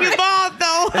Why are you bald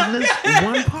though? And this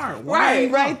one part. Why?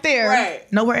 Right there.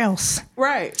 Right. Nowhere else.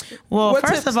 Right. Well, What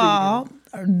first tips of do you all,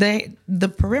 the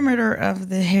perimeter of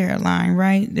the hairline,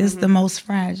 right, is the most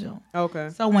fragile.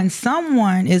 Okay. So when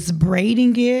someone is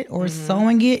braiding it or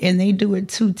sewing it and they do it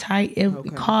too tight,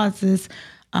 it causes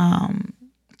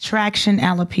traction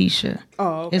alopecia.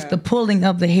 Oh, okay. It's the pulling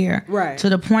of the hair. Right. To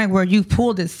the point where you've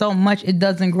pulled it so much it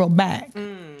doesn't grow back.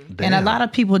 And a lot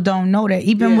of people don't know that.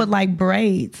 Even with like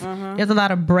braids, there's a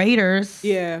lot of braiders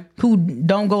who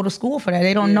don't go to school for that.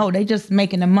 They don't know. They just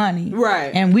making the money.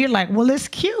 Right. And we're like, well, it's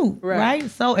cute. Right.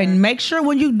 So, and make sure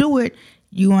when you do it,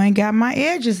 you ain't got my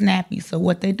edges nappy. So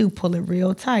what they do, pull it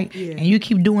real tight. And you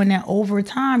keep doing that over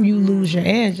time, you lose your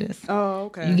edges. Oh,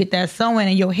 okay. You get that sewing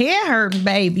and your hair hurting,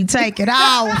 baby. Take it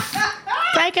off.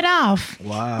 Take it off.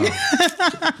 Wow.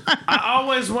 I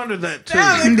always wondered that too.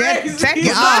 Take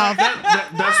it off.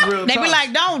 That's real They tough. be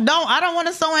like, don't. I don't want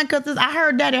to sew in because I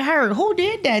heard that it hurt. Who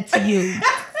did that to you?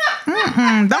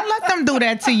 Don't let them do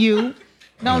that to you.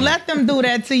 Don't let them do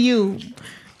that to you.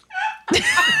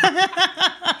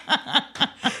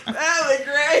 That was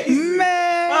crazy.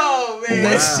 Man. Oh man.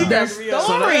 Wow. She got me up.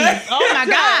 Stories. Oh my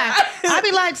God. I'd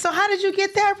be like, so how did you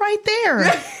get that right there?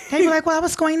 They'd be like, well, I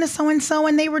was going to so-and-so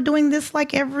and they were doing this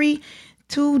like every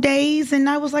 2 days. And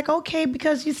I was like, okay,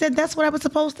 because you said that's what I was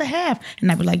supposed to have.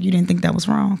 And I'd be like, you didn't think that was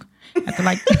wrong. After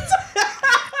like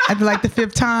after like the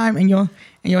 5th time, and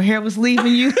your hair was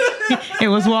leaving you, it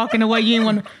was walking away. You didn't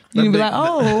want to. You'd be like,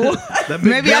 oh,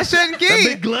 maybe I shouldn't keep. That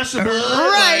big gush of blood.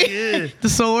 Right. Like, yeah. The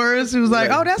sores. He was like,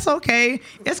 oh, that's okay.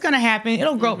 It's going to happen.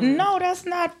 It'll grow. No, that's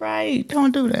not right.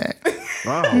 Don't do that.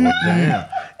 Oh, damn.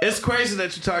 It's crazy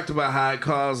that you talked about how it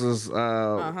causes,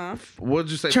 what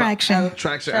did you say? Traction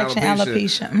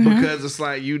alopecia. Because it's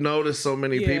like you notice so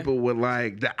many people with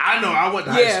like, I know I went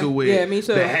to high school with. Yeah, me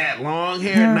too. That had long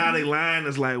hair. Now they line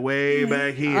is like way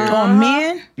back here. On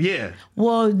men? Yeah.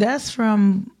 Well, that's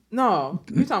from... No,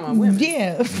 you talking about women.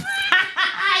 Yeah.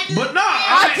 But no,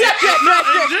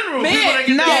 in general, men, people that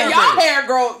get their y'all hair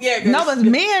grow. Yeah, no, but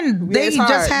men, they it's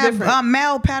just hard, have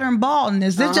male pattern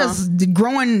baldness. They're just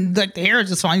growing, like the hair is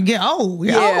just fine. You get old.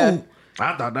 Yeah.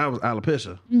 I thought that was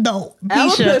alopecia. No,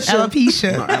 Alopecia.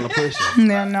 alopecia. No,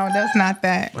 alopecia. No, that's not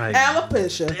that. Like,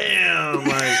 Alopecia. damn,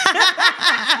 like,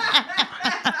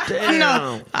 damn.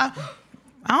 No, I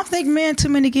don't think men too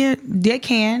many they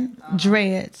can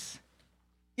dreads.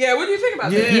 Yeah, what do you think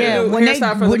about that? Yeah, The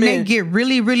when men. they get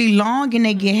really, really long and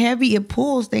they get heavy, it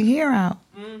pulls their hair out.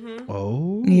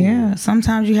 Oh. Yeah,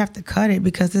 sometimes you have to cut it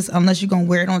because unless you're gonna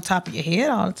wear it on top of your head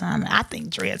all the time. I think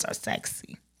dreads are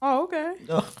sexy. Oh, okay.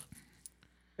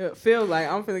 It feels like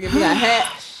I'm finna get me a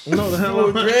hat. No, the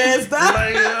hell Dread stuff.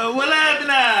 Like, what happened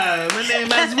now? My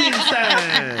name is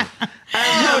Winston.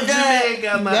 I'm from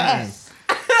Jamaica, man. Yes.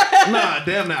 Nah,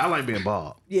 damn that. I like being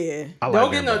bald. Yeah. I like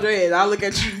Don't that get no bald. dreads. I'll look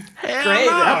at you Hell crazy.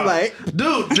 no. I'm like,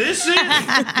 dude, this shit.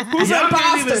 Who's y'all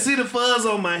can't even imposter? see the fuzz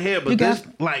on my hair, but You this,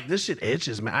 got- like, this shit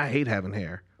itches, man. I hate having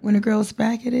hair. When it grows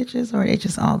back, it itches, or it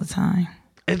itches all the time.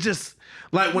 It just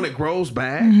like when it grows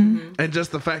back, and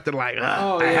just the fact that like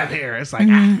I yeah. have hair, it's like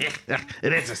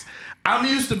it itches. I'm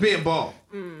used to being bald.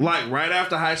 Like right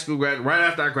after high school, right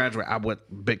after I graduated, I went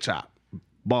big chop.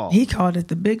 Bald. He called it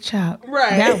the big chop.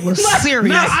 Right. That was serious.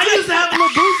 No, I used to have a little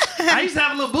boost. I used to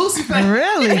have a little boosty face.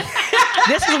 Really?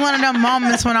 This is one of them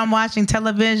moments when I'm watching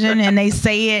television and they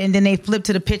say it and then they flip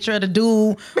to the picture of the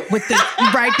dude with the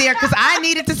right there because I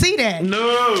needed to see that.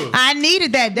 No. I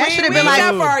needed that. That should have been ain't like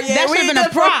that far yet. that We should have ain't been a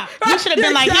that far. prop. You should have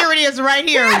been like, here it is right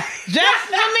here. Just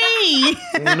for me.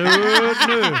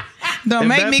 No. Don't If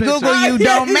make that me picture- Google you.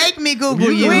 Don't make me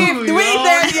Google you. we ain't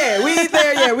there yet. We ain't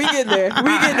there yet. We getting there. We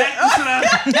getting there.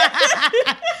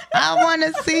 I want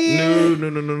to see it.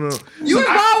 No. You was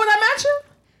bald when I met you?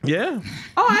 Yeah.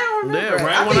 Oh, I don't remember. Yeah,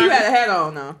 right I when think you I- had a hat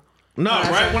on now. No,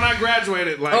 right when I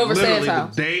graduated, like Over literally Sam's the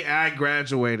house. day I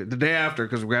graduated, the day after,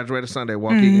 because we graduated Sunday.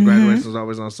 Waukegan graduation was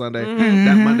always on Sunday.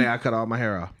 That Monday, I cut all my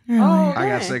hair off. Oh, I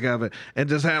got sick of it and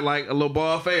just had like a little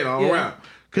bald fade all Yeah. around.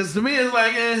 Because to me, it's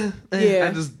like, Yeah.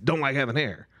 I just don't like having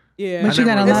hair. Yeah. But you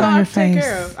got a It's lot on hard your to take face.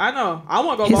 care of. I know. I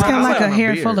want to go He's bald. got like I a like hair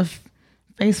my full beard. of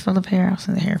face full of hair. I was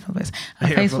saying a hair full of face. A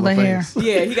Hair face full full of of hair. face.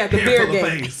 Yeah, he got the Hair beard full of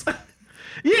game. face.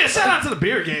 Yeah, shout out to the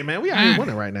beard game, man. We out here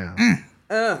winning right now.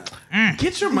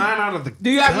 Get your mind out of the Do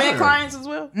you have men gutter. clients as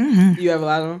well? You have a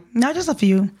lot of them? No, just a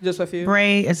few. Just a few?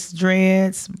 Braid, it's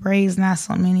dreads. Braids, not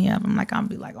so many of them. Like, I'll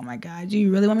be like, oh my God, do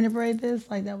you really want me to braid this?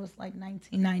 Like, that was like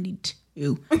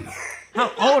 1992.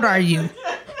 How old are you?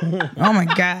 Oh my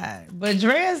God. But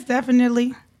dreads,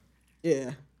 definitely.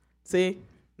 Yeah. See?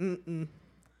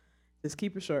 Just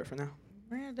keep it short for now.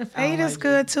 The fade is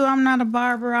good too. I'm not a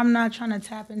barber. I'm not trying to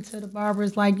tap into the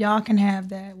barbers. Like, y'all can have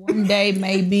that one day,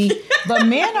 maybe. But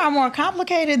men are more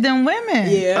complicated than women.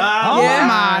 Yeah. Oh Yeah.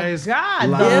 my God.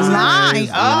 Lies, The line.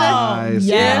 lies,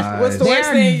 yes. lies. What's the worst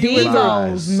They're thing you would do?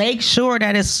 divos. Make sure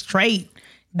that it's straight.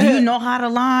 Do you know how to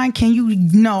line? Can you?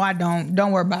 No, I don't.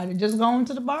 Don't worry about it. Just go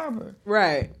into the barber.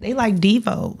 Right. They like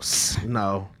divos.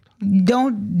 No.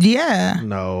 Yeah.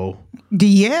 No.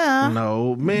 Yeah.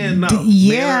 No. Men, no.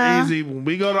 Yeah. Men are easy. When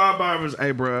we go to our barbers,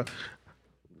 hey, bro,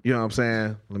 you know what I'm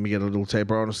saying? Let me get a little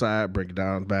taper on the side, break it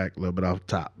down back, a little bit off the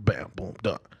top. Bam, boom,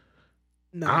 done.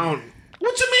 No. I don't.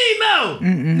 What you mean,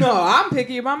 no? No, I'm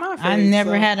picky about my face. I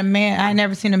never so. had a man. I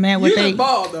never seen a man with You a. just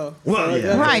bald though. Well,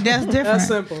 yeah. Right, that's different. That's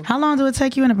simple. How long do it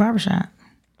take you in the barbershop?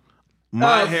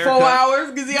 My 4 haircut.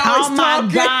 hours because he always Oh my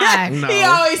talking. God. No. He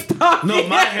always talking. No,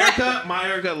 my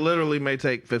haircut literally may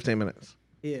take 15 minutes.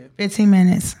 Yeah. 15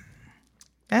 minutes.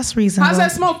 That's reasonable. How's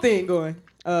that smoke thing going?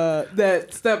 That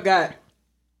Steph got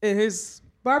in his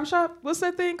barbershop. What's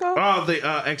that thing called? Oh, the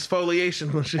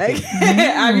exfoliation machine.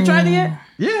 Have you tried it yet?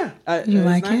 Yeah. You it's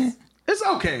like nice. it? It's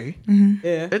okay.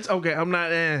 Yeah. It's okay. I'm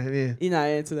not, yeah. You're not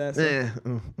into that. So.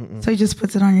 Yeah. So he just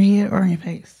puts it on your head or on your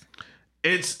face?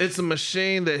 It's a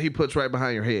machine that he puts right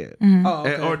behind your head. Oh,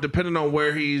 okay. Or depending on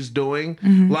where he's doing.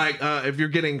 Like if you're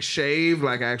getting shaved,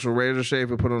 like actual razor shave,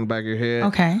 he'll put it on the back of your head.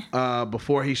 Okay.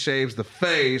 Before he shaves the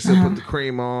face, he'll put the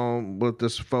cream on with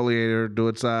this exfoliator, do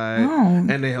it side, Oh. and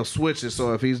then he'll switch it.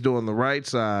 So if he's doing the right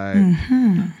side,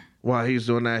 while he's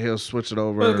doing that, he'll switch it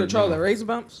over. Will it control the razor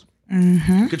bumps?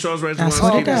 Controls razor That's bumps,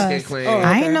 what keep it his does. skin clean. Oh.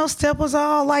 I Okay. ain't know Step was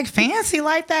all like fancy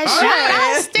like that. Oh, Shout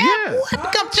yeah. out, Step. Yeah.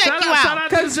 What? Come check Shout you out out.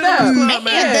 to the Cause Gentleman's Steph- Club, Man,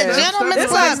 man. the That's Gentleman's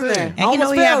It's Club. nice in there. And you know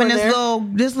Almost we fell having in there.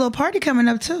 this little party coming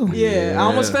up too. Yeah, I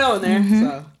almost fell in there.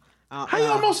 So. How you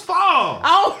almost fall?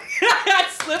 Oh, I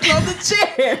slipped on the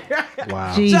chair.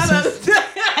 Wow. Jesus. Shout out to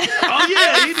Oh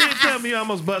yeah, he did tell me you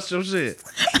almost bust your shit.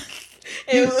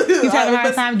 You having a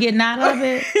hard time getting out of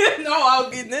it? No, I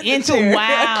was getting Into chair.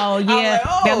 wow, I'm yeah, like,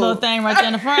 oh. that little thing right there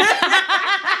in the front.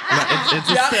 It's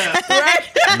a step.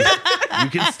 Right? You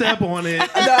can step on it. No,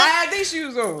 I had these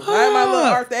shoes on. I had my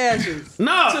little Arthur Ashes.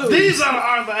 No, Two. these are the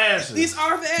Arthur Ashes. These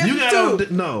Arthur Ashes you got too.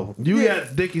 no. You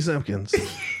got Dickie Simpkins.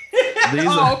 These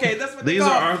Oh, okay, that's what they These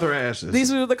call are Arthur Ashes.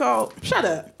 These are what they called. Shut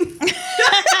up.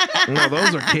 No,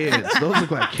 those are kids. Those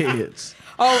look like kids.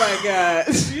 Oh my God,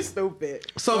 you stupid.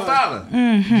 So, Fowler,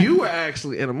 you were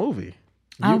actually in a movie.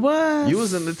 I was. You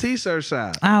was in the t-shirt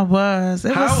shop. I was.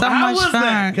 It was so much was fun.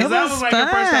 that? Because It that was was like fun. your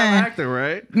first time acting,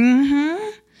 right?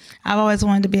 I've always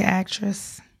wanted to be an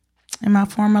actress in my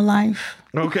former life.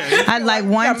 Okay. I like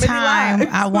one got many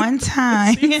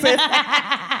time.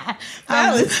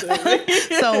 lives.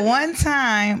 So one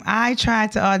time I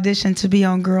tried to audition to be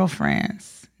on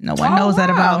Girlfriends. No one knows that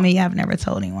wow. about me. I've never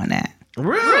told anyone that.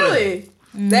 Really?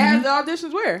 They had the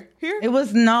auditions where? Here? It was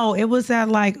at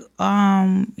like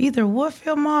either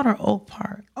Woodfield Mall or Oak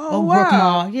Park. Oh, or Brook wow.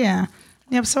 Mall. Yeah.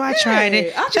 Yep, so I tried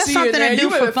it. I can Just see you in something there. to do You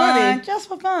for would've been fun. funny. Just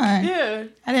for fun. Yeah.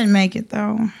 I didn't make it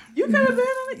though. You could have been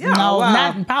on it? Yeah. No, wow.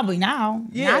 not probably now.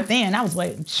 Yeah. Not then. I was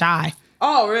way shy.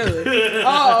 Oh, really?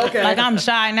 Oh, okay. Like I'm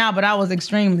shy now, but I was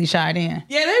extremely shy then.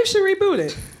 Yeah, they should reboot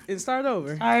it and start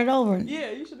over. Started over.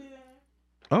 Yeah, you should be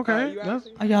there. Okay. You That's-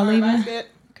 actually- Are y'all leaving? basket?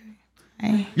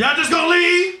 Hey. Y'all just gonna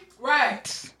leave?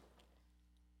 Right.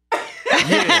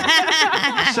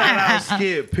 Yeah. Shout out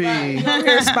Skip P.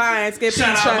 Here, spine. Skip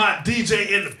Shout P. out my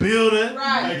DJ in the building.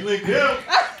 Right. Like, look,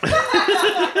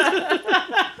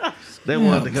 they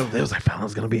wanted to go. They was like,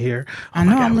 Fallon's gonna be here. Oh I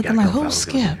my know. God, I'm we looking gotta like go. who's Fallon's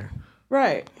gonna be Skip? here.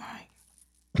 Right.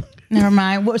 Never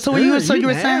mind. So you were saying?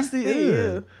 nasty.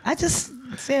 Yeah. I just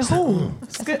said who?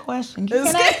 That's a question. You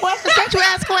It's can ask Skip. questions. Can't you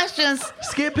ask questions?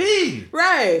 Skip P.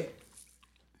 Right.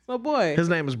 Oh, boy. His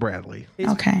name is Bradley.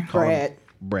 Okay. Brad.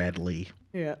 Bradley.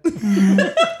 Yeah.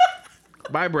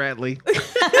 Bye, Bradley.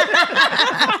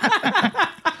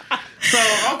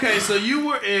 So you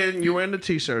were in the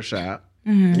t-shirt shop.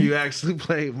 You actually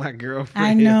played my girlfriend.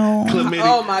 I know. Chlamydia,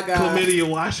 Oh, my God. Chlamydia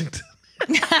Washington.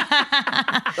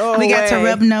 Oh, We got to way.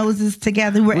 rub noses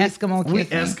together. We're Eskimo We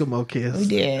kissing. Eskimo kiss. We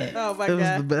did. Oh, my It was the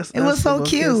God. best. It was so Eskimo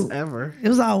cute. kiss ever. It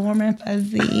was all warm and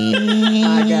fuzzy.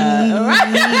 My God. All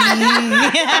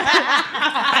right.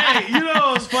 Hey, you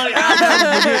know what's funny? I'll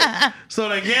never forget. So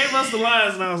they gave us the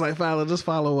lines, and I was like, "Fowler, just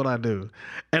follow what I do."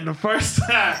 And the first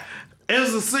time, it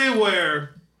was a scene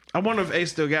where I wonder if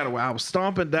Ace still got it. Where I was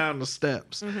stomping down the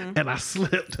steps, and I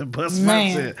slipped and busted my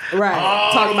Man. shit. Right.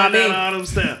 All Talking the way about me. down all them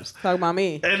steps. Talk about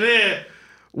me. And then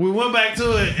we went back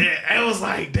to it, and it was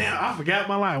like, damn, I forgot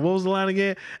my line. What was the line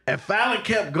again? And Fallon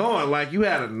kept going, like you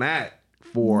had a knack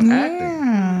for acting.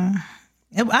 Yeah.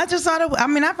 I just thought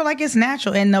I feel like it's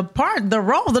natural. And the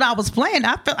role that I was playing,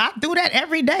 I do that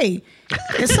every day.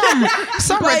 It's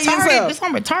some play yourself.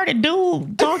 retarded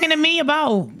dude talking to me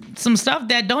about some stuff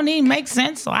that don't even make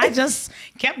sense. So I just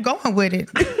kept going with it.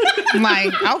 I'm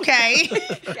like, okay,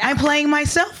 I'm playing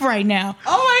myself right now.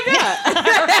 Oh, my God.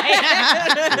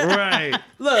 Right.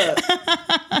 Look.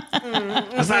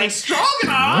 It's like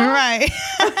Stroganoff. Right.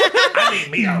 I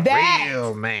need me a That-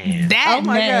 real man. That Oh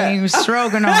my name,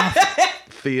 Stroganoff.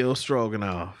 Phil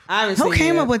Stroganoff. I haven't Who seen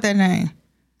came that. up with that name?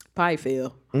 Pie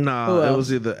Phil. No, Who it else?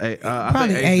 was either I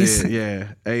Probably think Ace. Ace. Did. Yeah,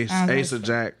 Ace, I Ace or think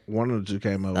Jack. One of the two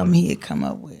came up. With He had come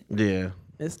up with. it. Yeah.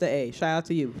 It's the A. Shout out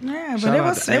to you. Yeah, but Shout it out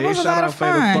was to it was Ace. a Shout lot out of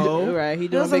Fatal fun. Foe. All right, he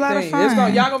was doing a big lot of things.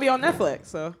 fun. Y'all gonna be on Netflix,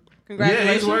 so Yeah,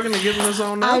 congratulations. he's working to get us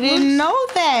on Netflix. I didn't know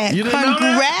that. You didn't know that?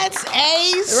 Congrats,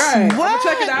 Ace. Right. What? I'ma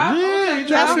check it out. Yeah, he That's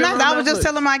trying to nice. get I on was just Netflix.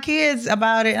 telling my kids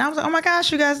about it, and I was like, "Oh my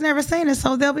gosh, you guys never seen it,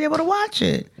 so they'll be able to watch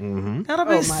it. That'll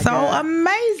be Oh my so God.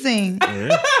 amazing."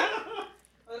 Yeah.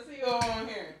 Let's see who on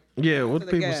here. Yeah, what To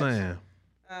the people guest. saying?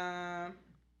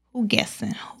 Who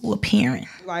guessing? Who appearing?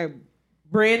 Like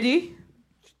Brandy.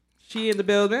 She in the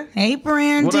building. Hey,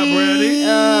 Brandy. What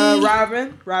up,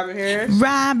 Brandy? Robin Harris.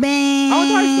 Robin. I went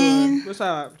to high school. What's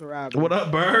up to Robin? What up,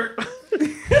 Bird?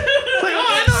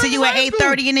 See you at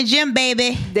 8:30 in the gym,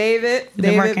 baby. David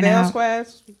working out.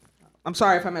 Vasquez. I'm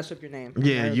sorry if I messed up your name.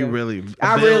 Yeah, you really.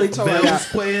 I really told you.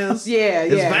 Vasquez. Yeah,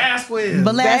 It's yeah. Vasquez.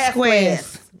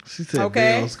 Velasquez. She said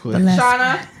Okay. Vasquez.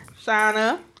 Shauna.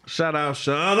 Shout out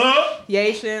Shauna.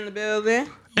 Yasha in the building.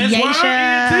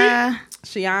 Yasha.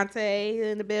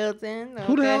 Shiante in the building. Okay.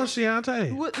 Who the hell is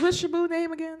Shiante? What's your boo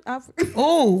name again?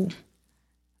 Ooh.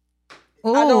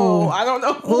 I don't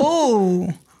know.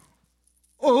 Ooh.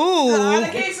 Ooh. I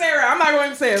can't say it. I'm not going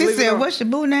to say it. She Leave it said, alone. "What's your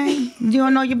boo name? You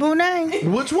don't know your boo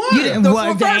name? Which one? You didn't. The What,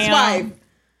 first damn. wife.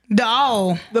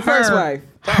 The first her. wife.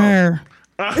 Her.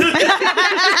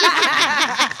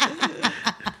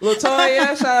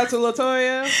 Latoya, shout out to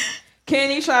Latoya.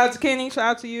 Kenny, shout out to Kenny. Shout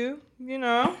out to you. You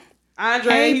know,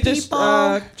 Andre, Hey, he just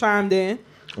people. chimed in.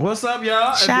 What's up,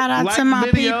 y'all? Shout out Like to the my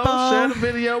video, people. Share the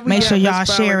video. We Make got sure Miss y'all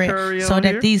share Fallon it Curry so on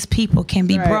that here. these people can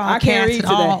be Right. I can't read broadcasted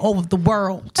all today. over the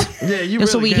world. Yeah, you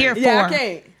That's really what we can't. here for. Yeah,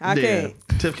 I can't.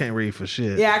 Yeah, Tiff can't read for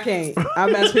shit. Yeah, I can't. I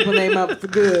mess people name up for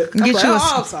good. I'm Get like,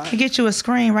 you sorry. a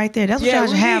screen right there. That's what Yeah, y'all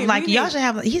should we have. need- Like we y'all need- should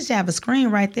have. He should have a screen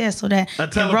right there so that A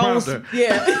it rolls. teleprompter.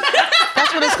 Yeah.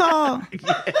 That's what it's called.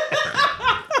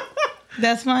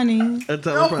 That's funny. A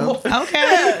teleprompter.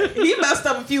 Okay. He messed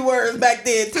up a few words back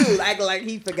then too, like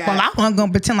he forgot. Well, I wasn't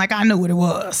gonna pretend like I knew what it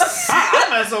was. I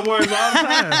mess up words all the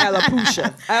time.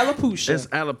 Alopecia. It's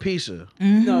alopecia.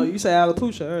 No, you said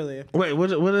alopecia earlier. Wait,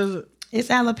 what is it? It's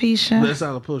alopecia. It's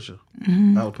alopecia.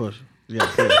 Alopecia. You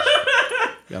gotta push.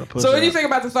 You gotta push So what it do you out. think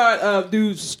about the thought of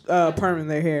dudes perming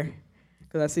their hair?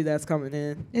 Because I see that's coming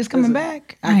in. It's coming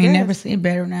back. I ain't guess. never seen. It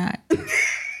better not.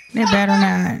 It better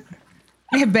not.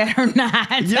 It better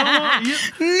not. You don't, you,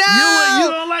 No, you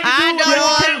don't like it? I You don't want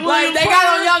want- Cat Like Williams they part? got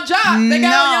on Young Jock. They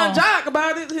got on No. Young Jock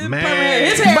about it. His Man. permanent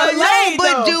hair. His hair But was no, laid but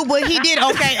though. dude, but he did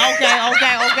okay. He snapped.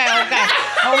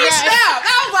 I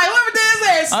was like, what did his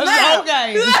hair snap?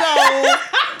 Okay, so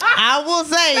I will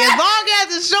say, as long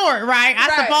as it's short, right? I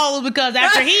Right. suppose because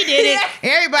after he did it, Yeah.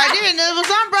 everybody did it. There was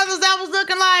some brothers that was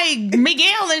looking like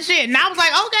Miguel and shit, and I was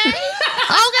like, okay.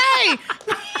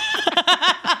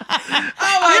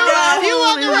 Oh my God.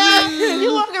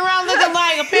 You walking around looking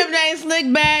like a pimp named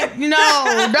Slickback.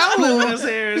 Flipping his No.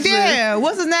 hair and Yeah,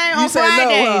 what's his name You on said no,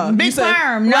 Friday? huh? Big You said-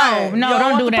 Perm. Right. No, You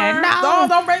don't want do the that. perm? No.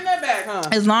 Don't bring that back, huh?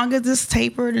 As long as it's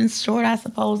tapered and short, I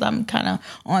suppose I'm kind of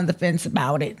on the fence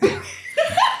about it.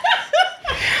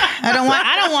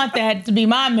 I don't want that to be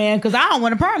my man because I don't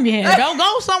want to perm your hair. Don't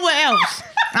go somewhere else.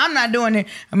 I'm not doing it.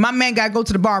 My man got to go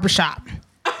to the barbershop.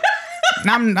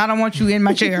 I don't want you in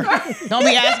my chair. Don't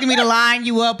be asking me to line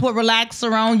you up, put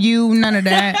relaxer on you, none of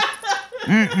that.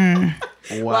 Wow.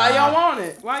 Why y'all want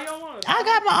it? I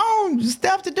got my own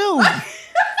stuff to do.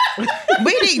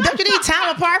 Don't you need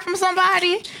time apart from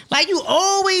somebody? Like you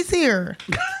always here.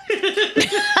 Go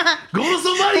to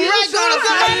somebody Right, else. go to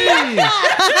somebody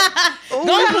else.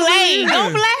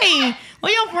 Don't play.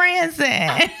 Where your friends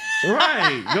at?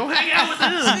 Right. Go hang out with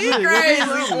them. She Go be crazy,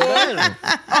 something. boy. Damn.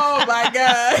 Oh my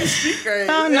God. She crazy.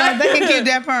 Oh no, they can keep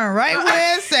that perm right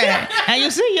where it's at. And you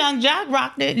see Young Jock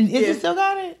rocked it. Is he Yeah. still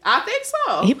got it? I think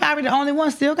so. He probably the only one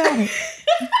still got it.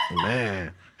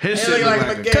 Man. His It shit look look like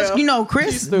like Miguel. Cause you know She's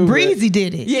Chris stupid. Breezy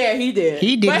did it. Yeah, he did.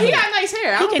 He did But he it. got nice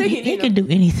hair. I don't think He he can do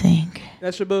anything.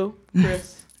 That's your boo,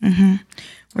 Chris.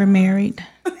 We're married.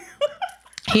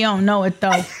 He don't know it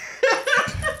though.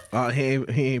 Oh, he ain't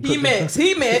put He the-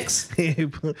 mix. He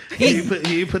ain't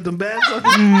put them bags on.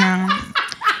 No.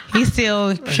 He's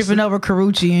still tripping over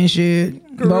Karuchi and shit.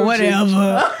 But Karuchi.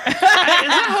 whatever. Is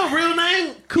that her real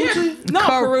name? Coochie? No,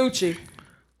 Karuchi.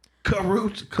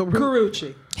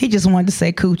 Karuchi. He just wanted to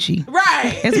say coochie.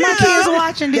 Right. Is my kids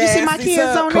watching? Did you see my Nasty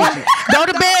kids son. on there? Go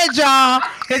to bed, y'all.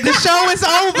 Cause the show is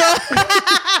over.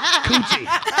 Coochie.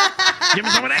 Give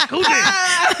me some of that coochie.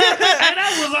 Hey, that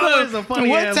was always a funny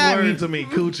What ass time? word to me,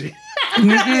 coochie.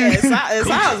 Yeah, it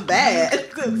sounds bad.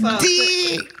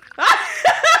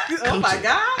 Oh my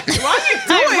God. Why you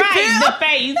doing Right, the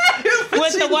face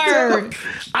with the word.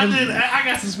 I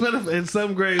got suspended in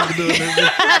some grade for doing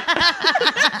that.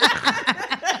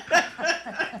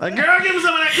 Like, girl, give me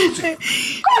some of that coochie.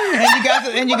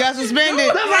 And you got suspended.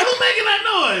 That's like, who's making that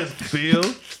noise? Phil.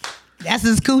 That's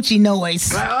his coochie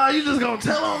noise. Like, oh, you just gonna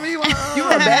tell on me? You a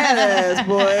badass,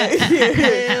 boy.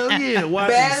 Hell yeah.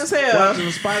 Watching, Bad as hell. Watching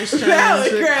the Spice Channel. That and was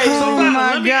shit. crazy. So, Oh Fallon,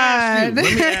 my let me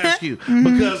ask God. you,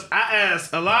 because I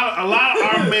asked a lot of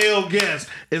our male guests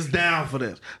is down for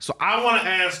this. So I want to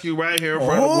ask you right here in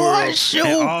front of the world shoot.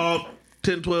 and all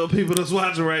 10, 12 people that's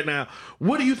watching right now.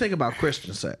 What do you think about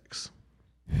Christian sex?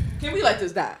 Can we let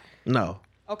this die? No.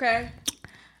 Okay.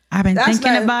 I've been That's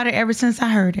thinking not- about it ever since I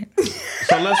heard it.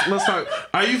 So let's talk.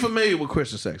 Are you familiar with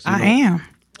Christian sex? You I know? am.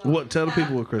 What? Tell the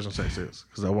people what Christian sex is,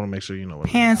 because I want to make sure you know what.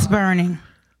 Pants burning.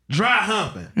 Dry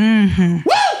humping. Mm-hmm.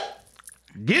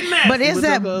 Woo! Get nasty. But is with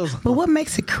that? your clothes. But what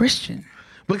makes it Christian?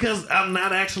 Because I'm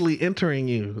not actually entering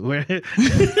you.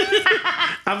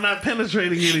 I'm not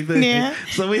penetrating anything. Yeah.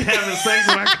 So we having sex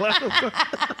with our clothes.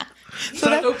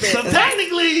 So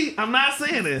technically, I'm not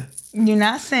saying it. You're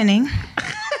not sinning.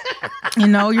 You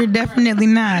know, you're definitely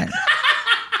not.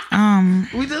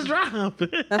 We just dry humping.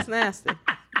 That's nasty.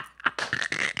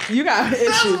 You got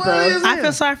issues, bro. I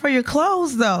feel sorry for your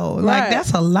clothes though. Like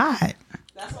that's a lot.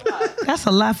 That's a lot. That's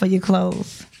a lot for your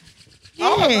clothes.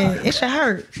 Yeah, it should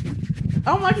hurt.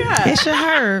 Oh my God. It should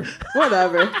hurt.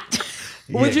 Whatever.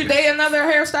 Would you date another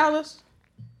hairstylist?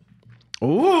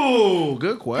 Ooh,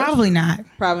 good question. Probably not.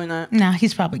 Probably not. Nah,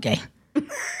 he's probably gay.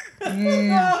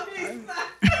 No, he's not.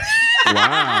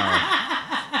 Wow.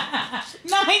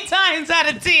 9 times out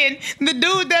of 10, the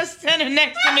dude that's standing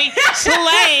next to me,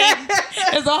 Slade,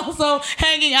 is also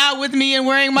hanging out with me and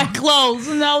wearing my clothes.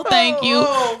 No, thank you.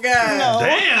 Oh God. No.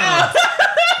 Damn.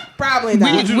 Probably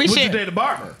not. Would you should- date a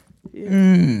barber?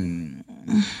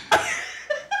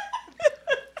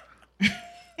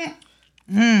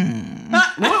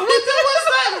 What's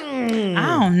that?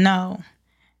 I don't know.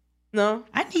 No.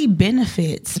 I need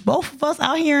benefits. Both of us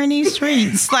out here in these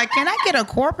streets. Like, can I get a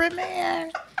corporate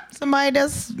man? Somebody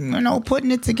that's,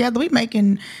 putting it together. We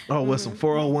making... Oh, with some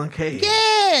 401k.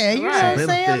 Yeah, you know what I'm saying?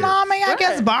 Benefits. No, I mean, I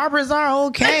guess barbers are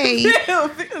okay.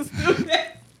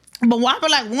 But why? But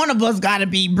like one of us got to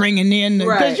be bringing in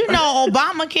because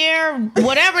Obamacare,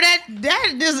 whatever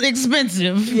that is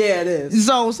expensive. Yeah, it is.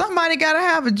 So somebody got to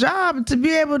have a job to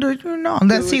be able to,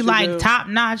 unless he like top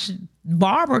notch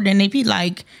barber, then they be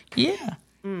like, yeah,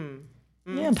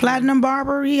 platinum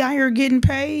barber. He out here getting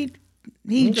paid.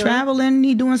 He traveling.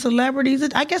 He doing celebrities.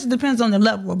 I guess it depends on the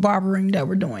level of barbering that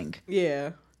we're doing.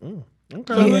 Yeah. Okay.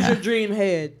 So who's your dream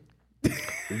head?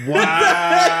 Wow.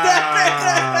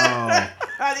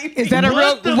 Is that a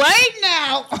real? Wait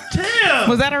now. Damn.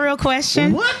 Was that a real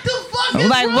question? What the fuck is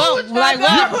Like wrong what? with Like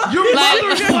what? Your Like-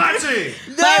 mother's watching.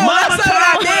 No, that's not what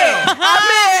I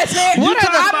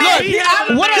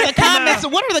did. What are the comments?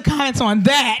 What are the comments on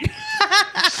that?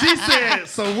 She said,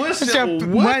 so what's your, What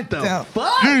what the the-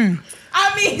 fuck?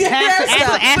 I mean,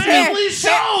 ask me. Family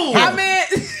show. I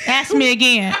mean, Ask me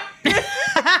again.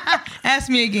 Ask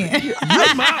me again. Your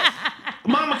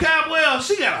Mama Cobwell,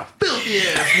 she got a filthy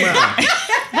ass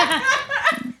mouth.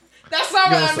 that's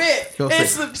not what I meant.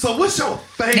 It's So what's your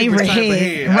favorite type of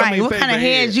head? I Right. mean, What kind of favorite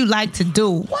heads you like to do?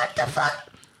 What the fuck?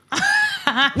 We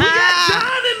got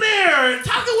John in there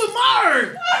talking with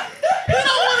Mark. You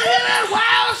don't want to hear that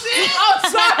wild shit. I'm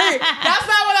sorry. That's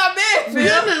not what I meant,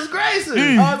 Phil. Goodness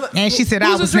gracious. And she said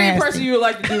I Who's was the dream nasty. person you would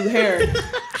like to do the hair?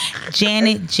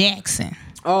 Janet Jackson.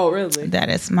 Oh, really? That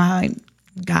is my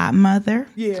godmother.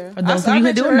 Yeah. For those of you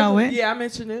who don't know it. Yeah, I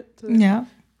mentioned it. Too. Yeah.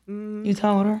 You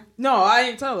told her? No, I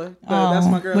ain't tell her. But that's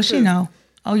my girl. Well, she too. know.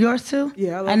 Oh, yours too?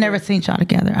 Yeah, I love I never her. seen y'all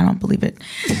together. I don't believe it.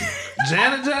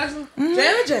 Janet Jackson?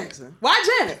 Janet Jackson. Why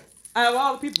Janet? Out of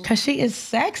all the people. Cause she is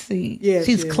sexy. Yeah,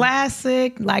 she's she is.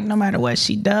 classic. Like no matter what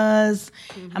she does,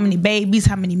 how many babies,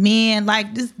 how many men.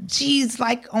 Like this, she's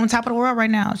like on top of the world right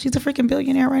now. She's a freaking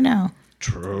billionaire right now.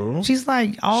 True. She's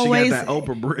like She always, got that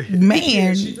Oprah bridge. man.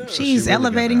 Yeah, she does. She's She really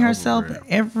elevating got that herself Oprah brand.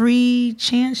 every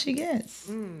chance she gets.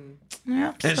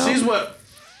 Yep. And so she's what?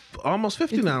 Almost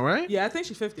 50 now, right? Yeah, I think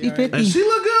she's 50. She's already. 50. And she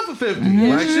look good for 50.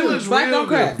 Like she looks Black real don't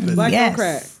crack. good. Black Yes. don't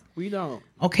crack. We don't.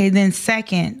 Okay, then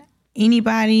second,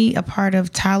 anybody a part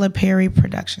of Tyler Perry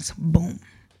Productions? Boom.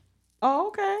 Oh,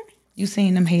 okay. You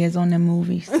seen them heads on them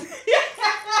movies?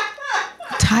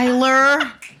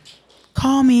 Tyler,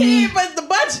 call me. He put the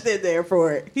budget in there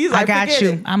for it. He's I like, got forget you.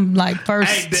 it. I'm like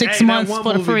first Hey, 6 that months one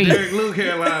for the movie, free. Derek Luke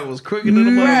hairline was crooked in the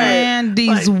mother. Man,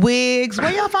 these wigs.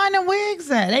 Where y'all find them wigs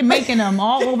at? They making them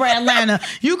all over Atlanta.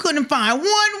 You couldn't find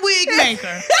one wig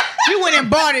maker. You went and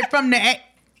bought it from the.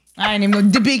 I ain't even know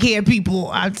the big hair people.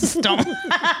 I just don't.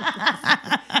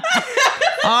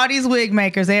 All these wig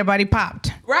makers, everybody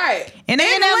popped. Right. And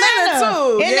they in Atlanta, Atlanta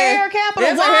too. in the hair capital.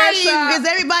 There's a hair Why shop. is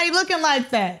everybody looking like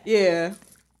that? Yeah.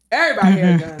 Everybody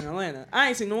hair done in Atlanta. I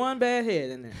ain't seen one bad head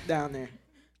in there down there.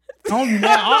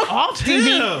 Off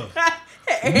TV.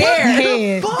 Damn.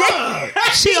 Head.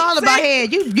 Fuck. She all about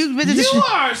head. You You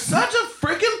are such a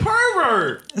freaking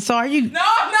pervert. So are you? No,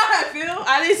 I'm not, Phil.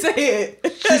 I didn't say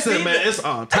it. She said, man, it's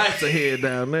all types of head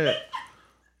down there.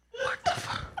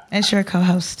 It's your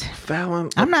co-host. Fallon.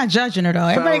 I'm not judging her though.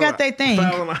 Everybody Fallon, got their thing.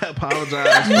 Fallon, I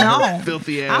apologize for No. her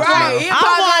filthy ass Right. mouth.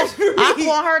 I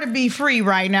want her to be free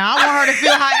right now. I want her to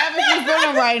feel however she's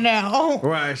feeling right now. Oh.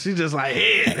 Right, she just like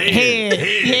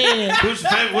head. What's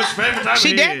your favorite type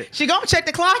She of did. head? She gonna check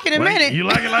the clock in a Like, minute. you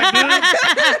like it like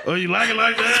that? Or you like it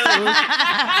like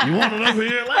that? Or you want it up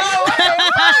here? Like, oh,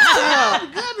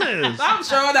 goodness. I'm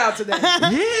showing out today.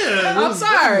 Yeah. I'm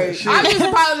sorry. Shit. I just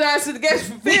apologize to the guest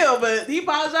for Phil, but he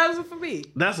apologizing for me.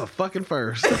 That's a fucking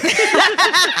first. That's a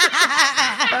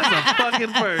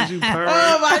fucking first, you pervert.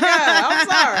 Oh my God. I'm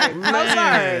sorry. I'm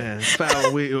sorry. Man,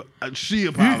 Fallon, she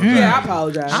apologized. Yeah, I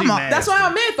apologize. She That's nasty. what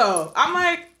I meant though. I'm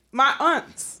like, my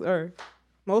aunts, or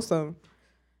most of them,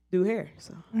 do hair.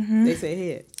 So they say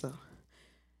head. So,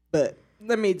 but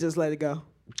let me just let it go.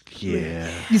 Yeah.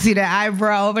 You see that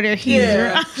eyebrow over there?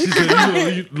 Yeah. She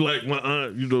said, you like my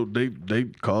aunt, they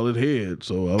call it head,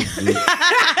 so I was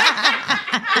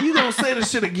You gonna say this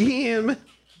shit again, man?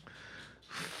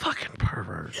 Fucking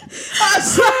pervert. I'm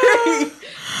sorry.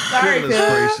 Sorry, Goodness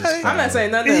Phil. gracious, I'm Fallon. not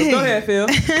saying nothing else. Go ahead, Phil.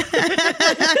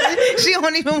 She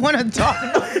don't even want to talk.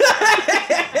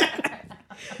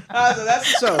 So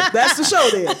that's the show. That's the show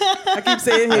then. I keep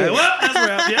saying Hey, here. well, that's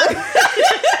wrap, yeah.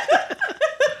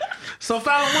 So,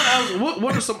 Fallon,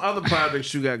 what are some other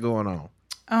projects you got going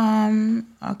on?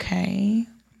 Okay.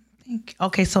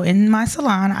 Okay, so in my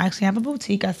salon, I actually have a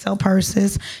boutique. I sell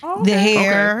purses, Oh, the okay.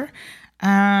 hair.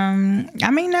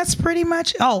 I mean, that's pretty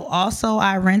much. Oh, also,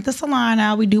 I rent the salon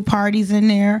out. We do parties in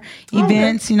there,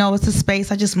 events. You know, it's a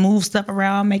space. I just move stuff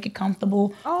around, make it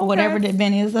comfortable for whatever the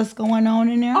event is that's going on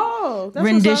in there. Oh, that's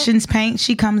Renditions paint.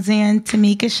 She comes in.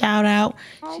 Tamika, shout out.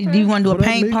 She do you want to do a What up,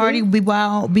 paint Mika? party?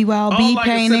 BYOB like a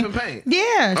painting. sip and paint.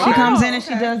 Yeah, she comes in and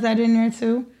she does that in there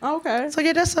too. Okay. So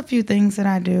yeah, that's a few things that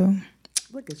I do.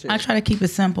 Look at you. I try to keep it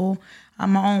simple.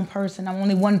 I'm my own person. I'm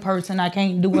only one person. I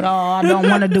can't do it all. I don't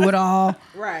want to do it all.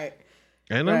 Right.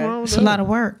 Ain't nothing wrong with It's a lot of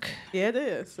work. Yeah, it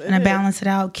is. And I balance it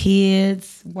out.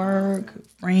 Kids, work,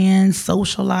 friends,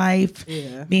 social life.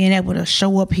 Yeah. Being able to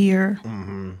show up here.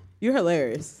 You're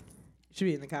hilarious. You should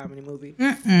be in the comedy movie.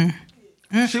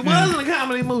 She was in a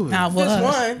comedy movie. I was. Just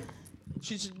one.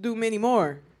 She should do many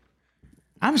more.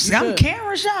 I'm should.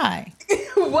 camera shy.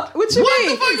 What you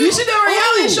mean? You should do a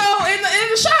reality show in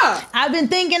the shop. I've been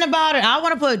thinking about it. I'm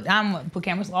gonna put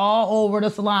cameras all over the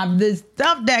salon. The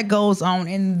stuff that goes on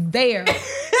in there.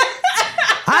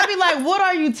 I'd be like, what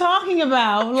are you talking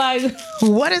about? Like,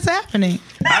 what is happening?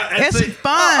 It's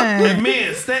fun.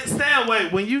 Man, stay away.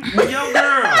 When your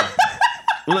girl,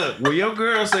 look, when your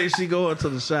girl say she going to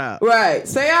the shop, Right.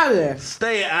 Stay out of there.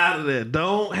 stay out of there.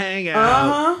 Don't hang out.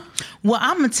 Uh-huh. Well,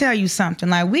 I'm gonna tell you something.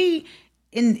 Like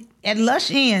at Lush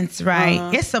Ends,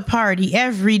 right? It's a party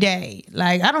every day.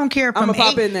 Like I don't care if I'ma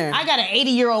pop in there. I got an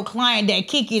 80-year-old client that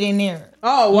kick it in there.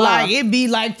 Oh, wow. Like it be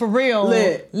like for real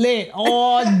lit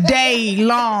all day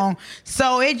long.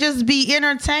 So it just be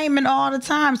entertainment all the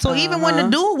time. So even when the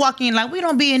dude walk in, like we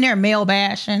don't be in there male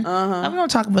bashing. Like, we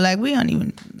don't talk about like we don't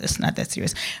even. It's not that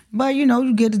serious. But you know,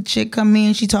 you get a chick come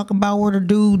in, she talk about what her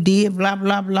dude did, blah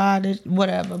blah blah, this,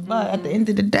 whatever. But at the end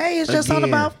of the day, it's just all Again,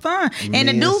 about fun. And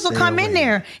the men dudes will stay come in away.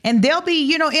 there and they'll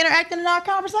be interacting in our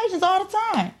conversations all the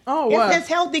time. Oh, wow. It's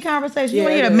healthy conversation. You Yeah,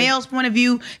 want to it hear the is. male's point of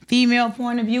view, female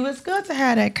point of view. It's good to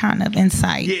have that kind of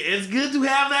insight. Yeah, it's good to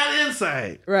have that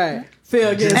insight. Right.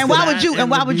 Phil gets And why Not would you? in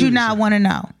And why the would you beauty not salon. want to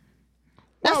know?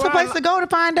 That's Well, the place why- to go to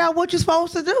find out what you're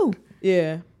supposed to do.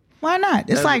 Yeah. Why not?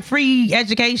 It's like free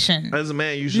education. As a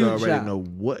man, you should You already shop. know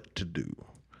what to do.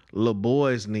 Little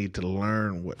boys need to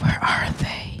learn what. Where are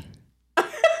they?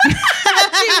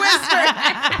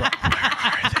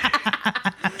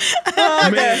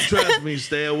 Man, trust me,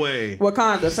 stay away.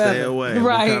 Wakanda. Stay Feather. away.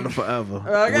 Right. Wakanda forever.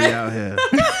 Okay. We out here.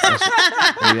 We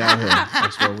out here.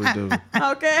 That's what we do.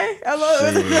 Okay. I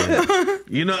love it. Yeah.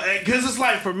 You know, because it's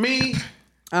like for me,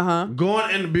 Uh-huh.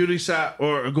 going in the beauty shop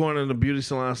or going in the beauty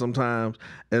salon sometimes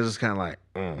is just kind of like,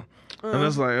 and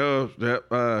it's like, oh,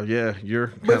 yeah,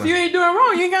 you're. But if you ain't doing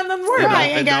wrong, you ain't got nothing to worry Right, about. It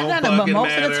ain't got don't nothing. But fucking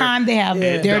most of matter. the time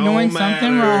they're don't doing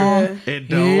something matter. wrong. It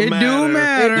don't It matter. do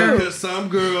matter. Because some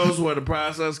girls wear the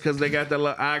process because they got that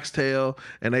little oxtail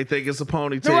and they think it's a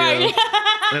ponytail. Right.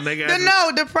 And they got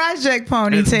The project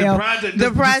ponytail.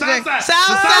 The project- the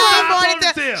Southside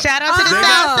ponytail. Shout out to the They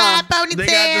got- Southside ponytail. They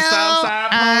got the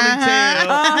Southside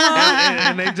ponytail,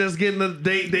 and they just getting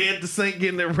they at the sink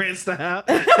getting it rinsed out.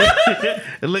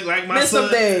 It look like my Miss some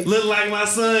son. days. Look like my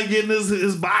son getting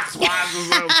his box washed or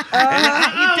something.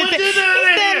 What you doing in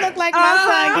That here? look like my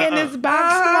son getting his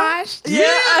box washed.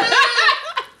 Yeah.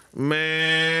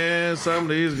 Man, some of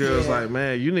these girls like,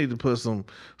 man, you need to put some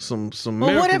Well,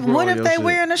 Miracle Grow what on if your they shit.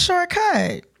 wearing a short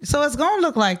cut? So it's gonna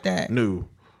look like that. No.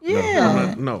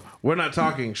 Yeah. No, we're not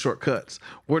talking shortcuts.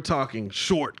 We're talking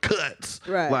shortcuts.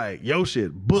 Right. Like, your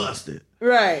shit busted.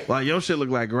 Right. Like, your shit look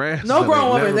like grass. No that grown ain't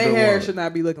woman, never their been hair watered. should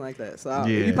not be looking like that. So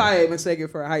Yeah. you probably mistake it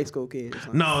for a high school kid. Or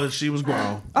something. No, she was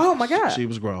grown. Oh my God. She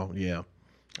was grown, yeah.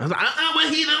 I was like,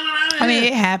 what he doing? I mean,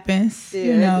 it happens. Yeah,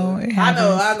 you know, it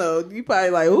happens. I know. You probably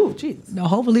like, ooh, Jesus. No,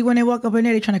 hopefully when they walk up in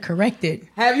there, they're trying to correct it.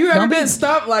 Have you ever Don't be- been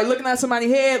stumped, like looking at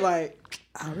somebody's head, like,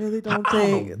 I really don't I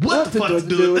don't think know what the fuck to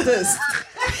do with this.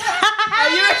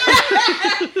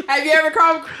 have you ever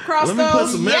crossed Let me put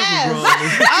those? some medical Yes. growth on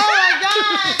this.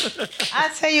 Oh my God. I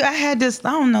tell you, I had this,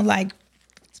 I don't know, like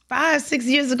 5-6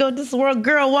 years ago, this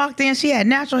girl walked in, she had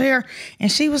natural hair,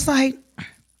 and she was like,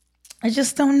 I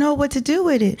just don't know what to do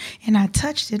with it. And I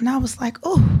touched it, and I was like,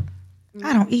 oh,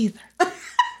 I don't either.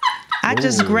 I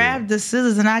just grabbed the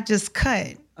scissors, and I just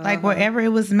cut, like wherever it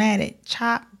was matted.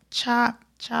 Chop, chop,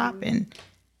 chop, and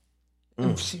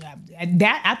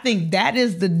that, I think that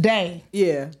is the day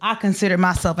Yeah, I considered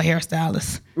myself a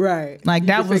hairstylist. right. Like You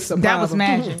that can was fix a that was problem.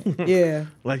 magic. Yeah.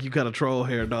 Like, you got a troll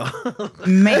hair, dog. Oh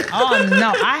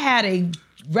no, I had a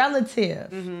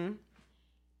relative.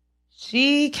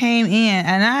 She came in,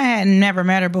 and I had never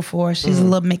met her before. She's a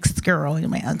little mixed girl.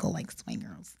 My uncle likes swing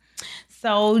girls.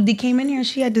 So they came in here, and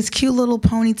she had this cute little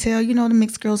ponytail. You know, the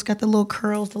mixed girls got the little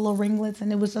curls, the little ringlets,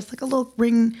 and it was just like a little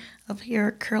ring of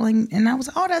hair curling. And I was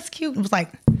like, oh, that's cute. It was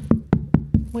like,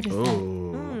 what is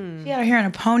that? She had her hair in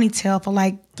a ponytail for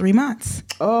like 3 months.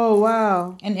 Oh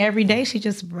wow. And every day she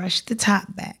just brushed the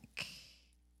top back.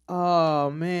 Oh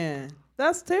man,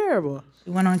 that's terrible.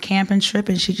 We went on a camping trip,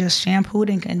 and she just shampooed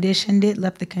and conditioned it,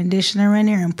 left the conditioner in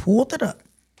there, and pulled it up.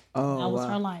 Oh That was wow.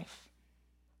 her life.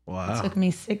 Wow. It took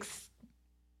me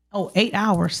 8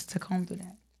 hours to comb through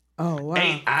that. Oh wow.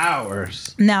 8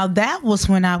 hours. Now, that was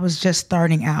when I was just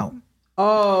starting out.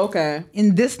 Oh okay.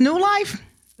 In this new life,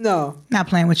 No. not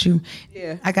playing with you.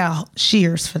 Yeah. I got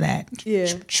shears for that.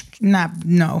 Yeah.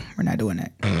 No, we're not doing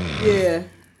that. Yeah.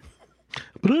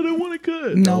 But I didn't want to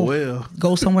cut. No. Oh, well.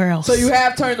 Go somewhere else. So you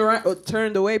have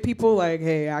turned away people like,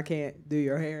 hey, I can't do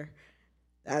your hair.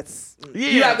 That's you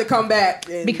Yeah. have to come back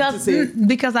and to see.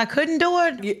 because I couldn't do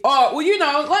it. Yeah. Oh well, you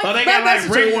know, like Oh, they that- got that's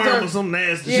like the truth. ringworm or some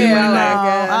nasty Yeah, shit like like,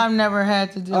 that. No, I've never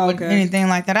had to deal with Okay. anything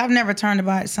like that. I've never turned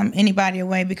anybody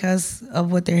away because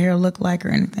of what their hair looked like or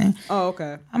anything. Oh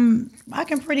okay. I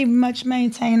can pretty much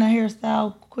maintain a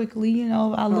hairstyle quickly. You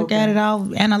know, I'll look Okay. at it,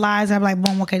 I'll analyze. I'm like,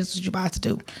 boom, okay, this is what you're about to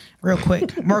do, real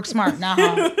quick. Work smart, not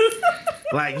hard.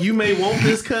 Like, you may want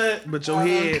this cut, but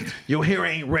your hair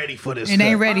ain't ready for this It cut.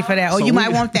 ain't ready for that. Or So you we-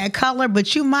 might want that color,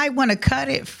 but you might want to cut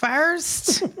it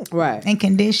first Right. and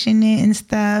condition it and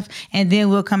stuff, and then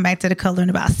we'll come back to the color in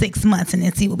about 6 months and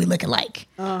then see what we looking like.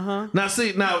 Now,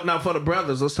 see, now for the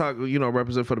brothers, let's talk,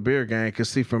 represent for the beard gang. Because,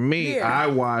 see, for me, Yeah. I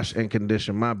wash and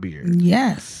condition my beard.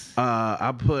 Yes,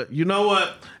 I put, you know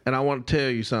what? And I want to tell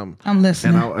you something. I'm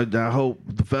listening. And I hope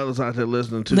the fellas out there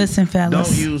listening to Listen, fellas.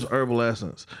 don't use herbal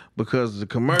essence because the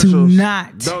commercials.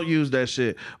 not. Don't use that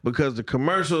shit because the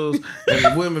commercials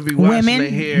and women be washing their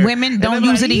hair. Women and don't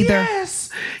they're use like, it either.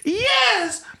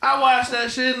 Yes. I watched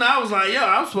that shit and I was like, yo,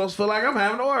 I'm supposed to feel like I'm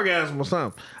having an orgasm or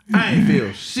something. I ain't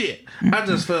feel shit. I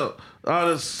just felt all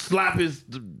this sloppy,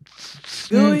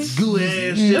 goo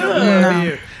ass shit up in my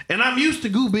beard. And I'm used to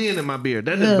goo being in my beard.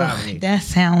 That doesn't bother me. That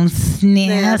sounds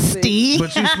nasty.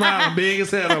 But you smiling big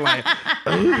as hell. I'm like,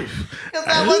 oof. Because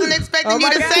I wasn't expecting Oh you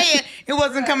my to God. say it. It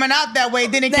wasn't coming out that way.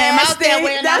 Then it came out Nasty. that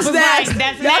way. And That's I was nasty. like,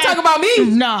 that's Y'all nasty. talking about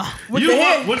me? No. With You the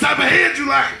what, head? what type of head you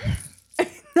like?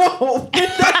 No.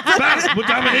 Stop. What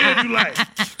type of head you like?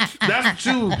 That's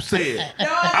what you said.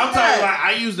 I'm talking like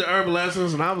I used the herbal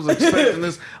essence and I was expecting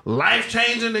this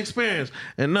life-changing experience.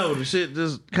 And no, the shit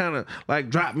just kind of like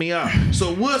dropped me off.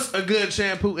 So what's a good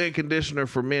shampoo and conditioner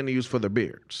for men to use for their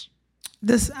beards?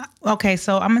 Okay,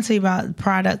 so I'm gonna tell you about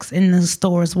products in the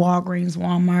stores, Walgreens,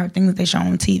 Walmart, things that they show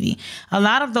on TV. A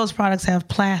lot of those products have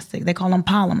plastic. They call them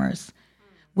polymers,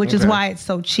 which is Okay. why it's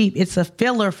so cheap. It's a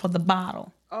filler for the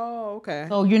bottle. Oh, okay.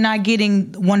 So you're not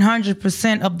getting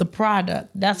 100% of the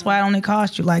product. That's why it only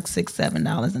costs you like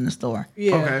 $6-7 in the store.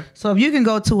 Yeah. Okay. So if you can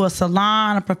go to a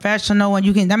salon, a professional, and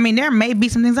you can, there may be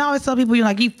some things. I always tell people,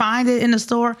 you find it in the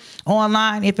store,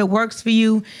 online. If it works for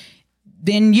you,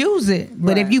 then use it.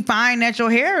 But if Right. you find that your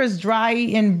hair is dry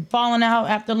and falling out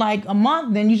after like a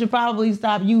month, then you should probably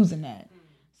stop using that.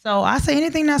 So I say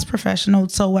anything that's professional.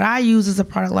 So what I use as a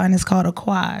product line is called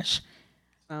Aquage.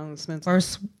 Sounds expensive.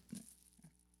 First,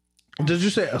 Did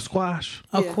you say a squash?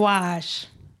 Aquage.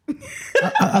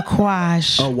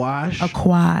 Aquage. A wash?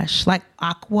 Aquage. Like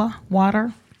aqua,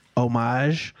 water.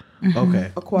 Homage? Mm-hmm.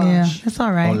 Okay. Aquage. Yeah, it's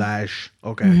all right. Olage.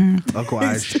 Okay. Mm-hmm.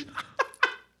 Aquage.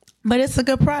 But it's a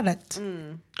good product.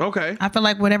 Okay. I feel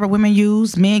like whatever women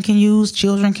use, men can use,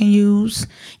 children can use.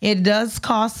 It does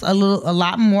cost a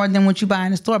lot more than what you buy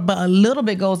in the store, but a little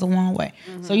bit goes a long way.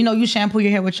 So you shampoo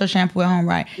your hair with your shampoo at home,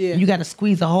 right? Yeah. You got to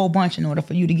squeeze a whole bunch in order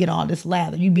for you to get all this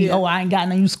lather. You be, I ain't got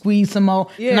none. You squeeze some more.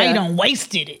 Yeah. Now you done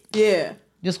wasted it. Yeah.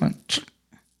 Just went,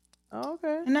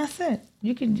 Okay. and that's it.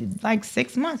 You can like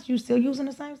 6 months, you still using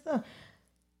the same stuff.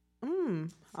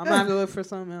 I'm gonna have to look for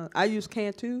something else. I use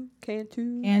Cantu.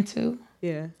 And too.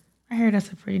 Yeah. I heard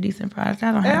that's a pretty decent product.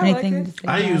 I don't have I like anything it. to say.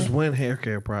 I about use it. Win hair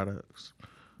care products.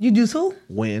 You do too?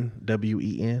 Win,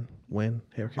 WEN, Win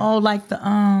hair care. Oh, like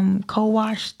the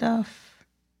co-wash stuff.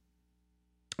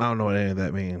 I don't know what any of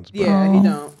that means. But Yeah, you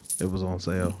don't. it was on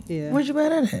sale Yeah. Where'd you buy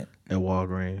that at? at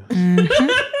Walgreens.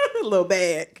 A little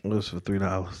bag. It was for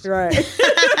 $3. Right.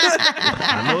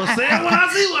 I know it's sale when I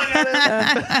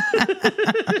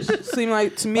see one. Seem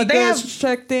like they Tamika's have-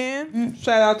 checked in.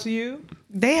 Shout out to you.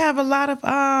 They have a lot of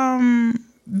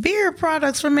beard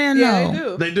products for men Yeah, though. they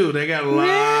do. They do. They got a lot of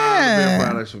Yeah. beer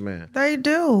products for men. They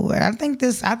do. I think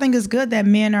it's good that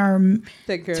men are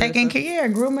Take care. taking of care,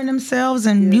 grooming themselves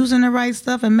and using the right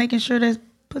stuff and making sure they're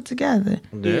put together.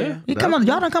 Yeah. Y'all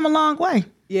done come a long way.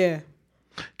 Yeah.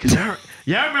 Cause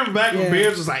y'all remember back when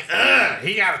beards was like,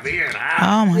 he got a beard.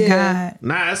 Oh my God.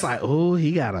 Nah, it's like, oh,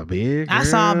 he got a beard. I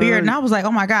saw a girl. beard and I was like,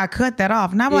 oh my God, cut that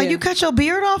off. And I'm like, Yeah. you cut your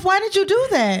beard off? Why did you do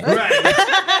that? Right.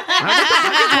 What the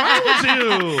fuck is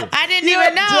wrong with you? I didn't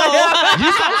even know.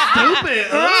 You so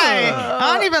stupid. Right. Ugh.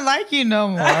 I don't even like you no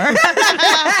more.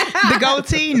 The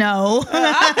goatee, no.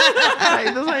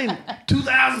 Hey, this ain't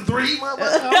 2003, motherfucker.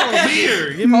 I want a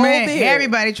beard. Give me Man, beard.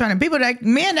 everybody trying to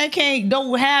men that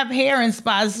don't have hair in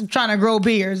spots trying to grow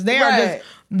beards. They are Right. just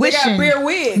wishing. They got beard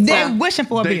wigs. They're wishing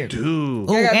for a They beard. do. Ooh,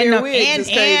 They got and beard the, wigs. and, It's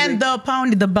crazy. and the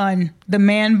pony, the bun, the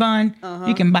man bun.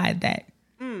 You can buy that.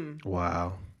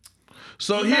 Wow.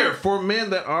 So here, for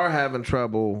men that are having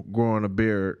trouble growing a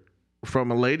beard, from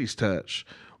a lady's touch,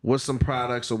 what's some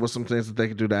products or what's some things that they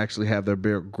could do to actually have their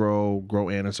beard grow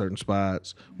in certain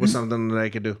spots? What's something that they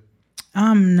could do?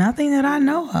 Nothing that I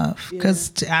know of.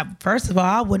 Because first of all,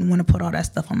 I wouldn't want to put all that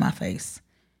stuff on my face.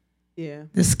 Yeah.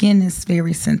 The skin is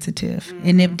very sensitive.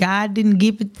 And if God didn't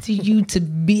give it to you to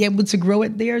be able to grow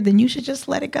it there, then you should just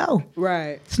let it go.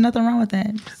 Right. There's nothing wrong with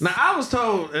that. Now, I was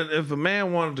told if a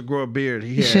man wanted to grow a beard,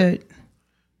 You should.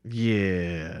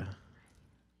 Yeah.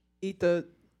 Eat the.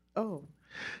 Oh.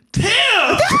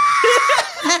 Damn!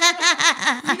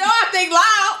 You know I think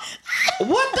loud.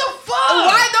 What the fuck?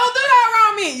 Why don't do that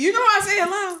around me? You know I say it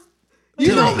loud. You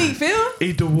Dude. know me, Phil.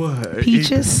 Eat the what?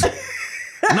 Peaches.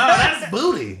 No, that's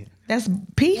booty. That's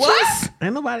peaches? What?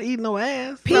 Ain't nobody eating no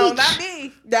ass. Peach. No, not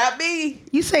me. Not me.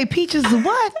 You say peaches is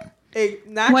what?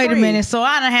 Not Wait a cream. minute. So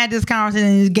I done had this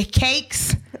conversation.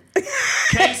 Cakes,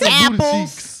 Cakes and booty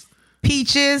apples, cheeks.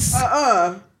 peaches,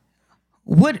 Uh-uh.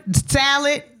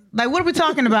 salad. Like, what are we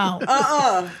talking about?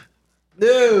 Uh-uh.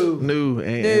 No. No, No. I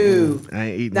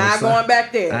ain't eating Not no going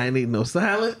back there. I ain't eating no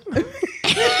salad.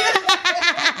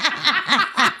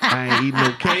 I ain't eating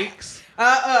no cakes.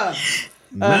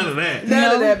 None of that.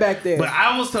 None of that back there. But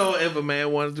I was told if a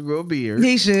man wanted to grow a beard,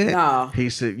 He should. no. he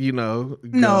should, No,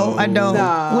 go I don't.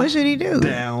 Nah. What should he do?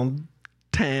 downtown.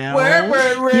 Where?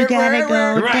 You gotta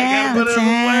go Right, gotta put it in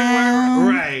downtown.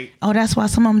 where. Right. Oh, that's why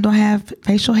some of them don't have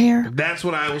facial hair. That's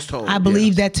what I was told. I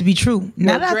believe yes. that to be true.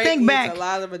 Now that I Drake think eats back, a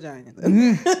lot of vaginas.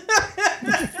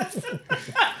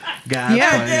 Guys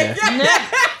Yeah. playing.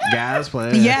 Guys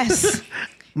playing. yes,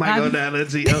 Might go down to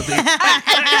G.O.D.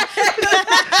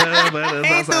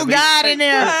 ain't through God in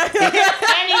there.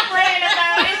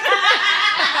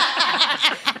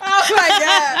 Oh my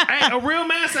God. Hey, a real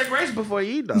man say grace before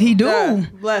you eat though. He do.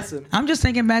 God bless him. I'm just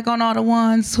thinking back on all the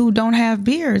ones who don't have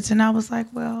beards, and I was like,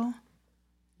 well,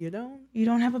 You know? you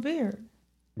don't have a beard.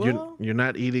 You're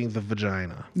not eating the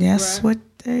vagina, That's Right. what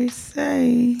they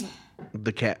say.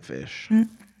 the catfish.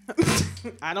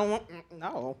 I don't want.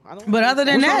 No, I don't. But other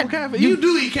than What's wrong that, with catfish? You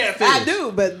do eat catfish. I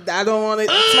do, but I don't want it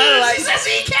to smell like. She says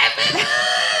she eat catfish.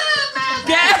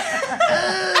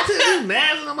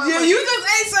 Yeah, you just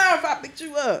ate some if I picked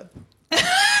you up.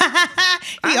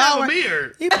 I have a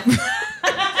beard.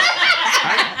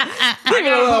 I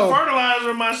gotta alone. put fertilizer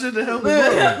in my shit to help it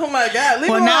grow. Oh my God, leave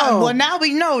well me alone. now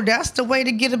we know that's the way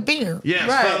to get a beard. Yes,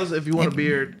 Right. fellas, if you want a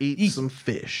beard, eat some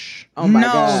fish. Oh my no,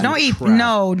 God. don't eat. Trout.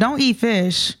 No, don't eat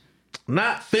fish.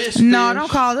 Not fish. No,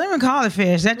 fish. don't even call it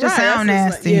fish. That just Right, sounds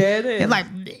that's just nasty. like- yeah, it is. It's like,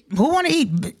 who want to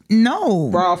eat? No,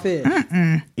 Raw fish.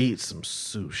 Eat some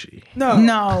sushi.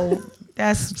 no,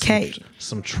 that's cake.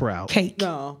 Some trout. Cake.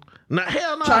 No. Nah,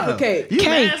 hell no. Chocolate cake. You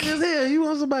Cake. nasty as hell. You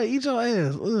want somebody to eat your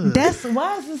ass. Ugh. That's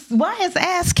why is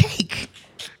ass cake?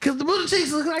 Because the booty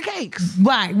cheeks look like cakes.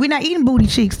 Right. We're not eating booty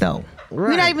cheeks though. We're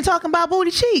Right. not even talking about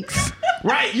booty cheeks.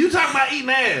 Right, you talking about eating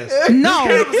ass. No.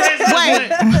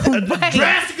 Wait. Wait.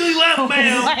 Drastically left,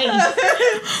 man.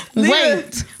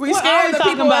 Wait. We What are scared we the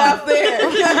talking people about? out there.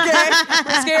 Okay?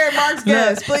 We scared Mark's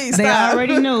guests. Please They stop.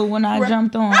 already knew when I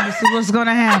jumped on. This is what's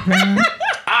gonna happen.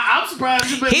 I'm surprised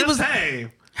you've been He this was-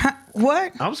 tame. Huh,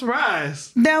 what? I'm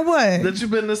surprised That what? that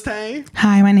you've been this tame.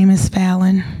 Hi, my name is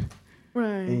Fallon.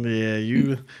 Right. Yeah,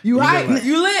 you Hype. been like-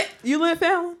 You lit? You lit,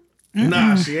 Fallon?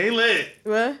 Nah, she ain't lit.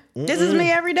 What? This is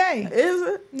me every day. Is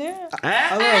it? Yeah.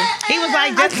 Ah, He was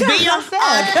like, just be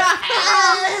yourself.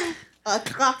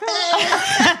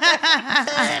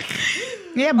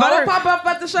 Yeah, Butter Butter. pop up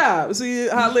at the shop. See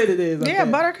how lit it is. Yeah,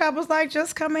 Buttercup was like,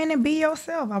 just come in and be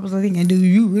yourself. I was thinking, do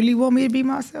you really want me to be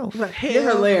myself? like, hell, You're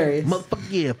hilarious. motherfucker.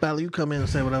 Yeah, fella, you come in and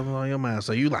say whatever's on your mind.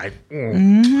 So you like,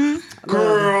 Mm-hmm.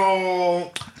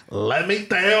 girl, let me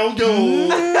tell you.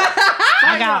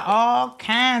 I got all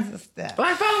kinds of stuff.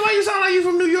 Like, fella, why you sound like you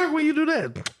from New York when you do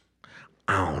that?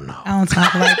 I don't know. I don't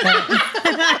talk like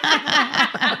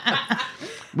that.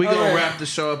 We gonna wrap the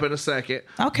show up in a second.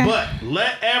 Okay. But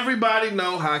let everybody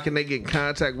know how can they get in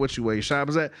contact with you, where your shop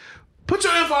is at. Put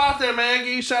your info out there, man.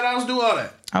 Give you shout outs, do all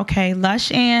that. Okay,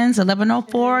 Lush Ends,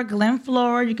 1104 Glen,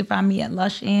 Florida. You can find me at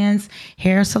Lush Ends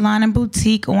Hair Salon and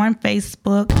Boutique on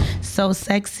Facebook. So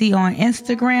Sexy on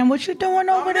Instagram. What you doing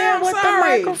over there I'm with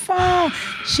sorry. the microphone?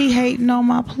 She hating on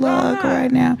my plug right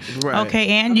now. Right. Okay,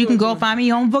 and you can go find me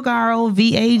on Vagaro,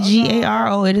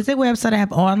 Vagaro. It is a website. I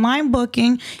have online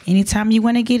booking. Anytime you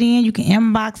want to get in, you can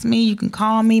inbox me. You can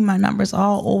call me. My number's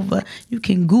all over. You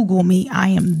can Google me. I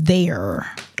am there.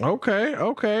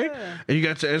 Okay. And you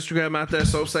got your Instagram out there,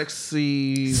 so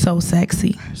sexy. So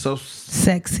sexy. So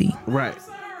Sexy. right.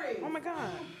 Sorry. Oh my God.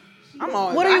 I'm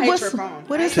on. What I are you? hate your What's, phone.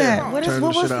 what is Turn that? What is the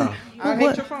what was shit that? off. I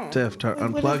hate your phone. Tiff,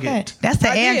 unplug What is it. that? That's the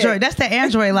I did. Android. That's the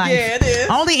Android life. Yeah, it is.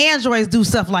 Only Androids do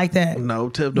stuff like that. No,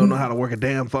 Tiff don't know how to work a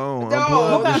damn phone. No. Unplug What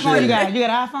the What kind of phone shit. you got? You got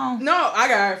an iPhone? No, I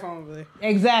got iPhone. Really.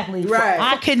 Exactly. Right.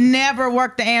 I could never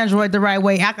work the Android the right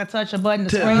way. I could touch a button,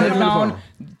 the Tiff, screen hand is me the on. phone.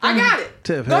 I got it.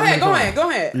 Tiff, Go hand me ahead. the Go phone. ahead. Go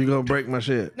ahead. You gonna break my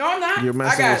shit. No, I'm not. You're I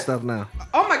messing got with it. stuff now.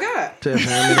 Oh my God. Tiff,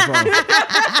 hand me the phone.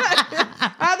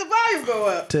 How'd the volume go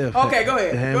up? Tiff. Okay, go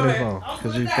ahead. Hand Go me the ahead. phone. I'll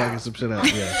Because put you it down. fucking some shit out.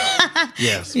 Yes.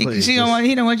 Yes, please. He don't want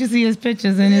you to see his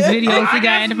pictures and his videos he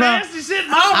got in the phone. nasty shit. Oh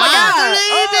my I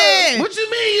God. believe it. What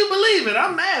you mean you believe it?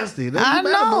 I'm nasty. You I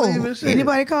better believe know. it, shit.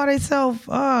 Anybody call themselves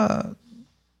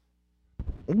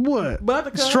What?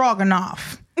 Buttercup.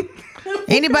 Stroganoff?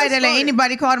 Anybody that let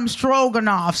anybody call them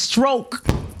Stroganoff? Stroke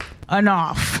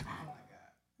enough.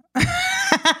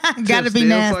 Gotta Tiff be still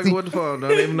nasty. fucking with the phone.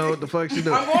 Don't even know what the fuck she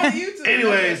doing. I'm going to YouTube.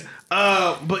 Anyways,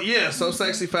 but yeah, so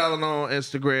sexy Fallon on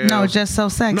Instagram. No, just so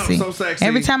sexy. No, so sexy.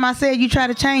 Every time I say it, you try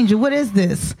to change it. What is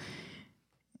this?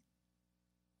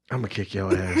 I'm gonna kick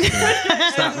your ass.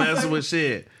 Man. Stop messing with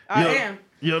shit. I You don't- am.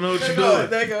 You don't know what There you're you go. doing.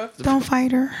 There you go. Don't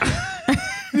fight her.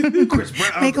 Chris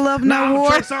Brown. Make love, no nah, war.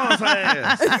 Trey Songz her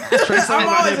ass. Trey Songz I'm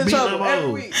out always there in beating trouble them every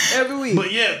hoes. week. Every week.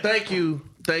 But yeah, thank you.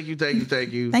 Thank you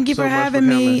so for much having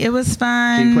me. coming. It was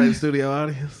Can you play the fun. studio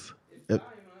audience? Yep.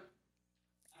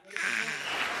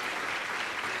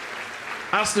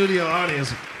 Our studio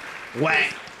audience,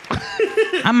 whack.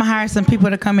 I'm gonna hire some people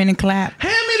to come in and clap.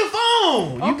 Hand me the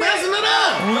phone. You Okay. messing it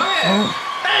up. Go ahead.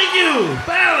 Thank you,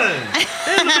 Fallon.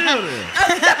 In the building.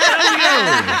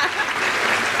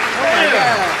 There we go.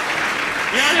 Yeah.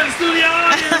 Y'all in the studio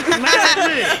audience?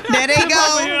 Nice. There they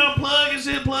go. Over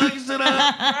here plugging shit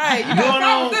up. Right. You Going got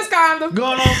on- with this condom.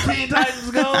 Going on Teen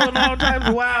Titans Go and all types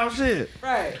of wild shit.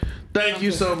 Right. Thank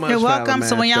you so much. You're Fallon, welcome.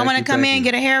 So man. when y'all Thank want you, to come thank in,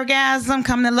 you. get a hairgasm,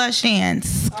 come to Lush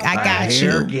Ends. I got you.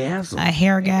 Hairgasm. A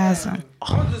hairgasm.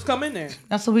 I'll just come in there.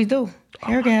 That's what we do.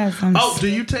 Hairgasms. Oh, do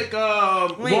you take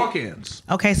walk-ins?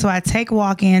 Okay, so I take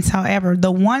walk-ins. However,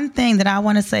 the one thing that I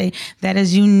want to say that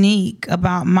is unique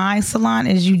about my salon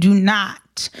is you do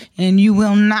not, and you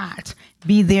will not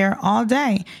be there all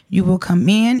day. You will come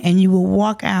in and you will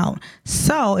walk out.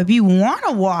 So if you want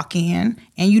to walk in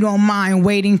and you don't mind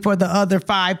waiting for the other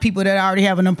 5 people that already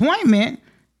have an appointment,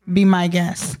 be my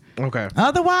guest. Okay.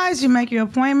 Otherwise, you make your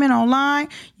appointment online,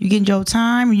 you get your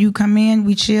time, you come in,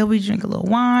 we chill, we drink a little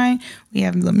wine, we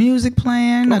have a little music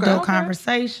playing, adult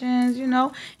conversations,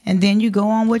 and then you go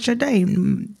on with your day,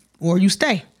 or you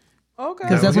stay, Okay.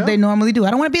 because that's what they normally do. I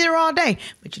don't want to be there all day,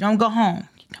 but you don't go home.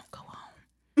 You don't go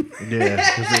home. Yeah.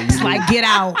 It's like get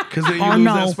out. Because then you or lose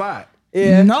no. that spot.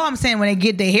 Yeah. No, I'm saying when they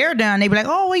get their hair done, they be like,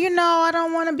 oh, well, I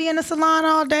don't want to be in the salon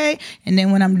all day. And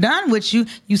then when I'm done with you,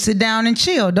 you sit down and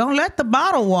chill. Don't let the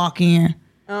bottle walk in.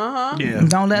 Yeah.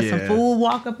 Don't let some fool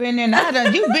walk up in there.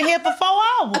 You've been here for 4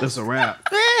 hours. It's a wrap.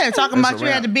 Yeah, talking It's about a you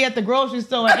had wrap. to be at the grocery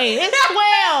store at 8. It's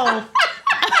 12.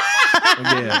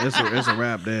 Yeah, it's a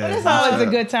wrap there. It's always a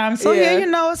good time. So yeah,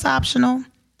 it's optional.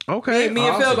 Okay. Me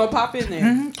and Phil gonna pop in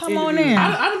there. Come on in.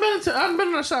 I've been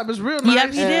in the shop. It's real nice. Yep,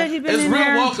 he did. He been It's in real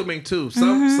there. welcoming too.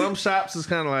 Some shops is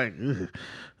kind of like, ugh.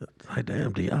 Like,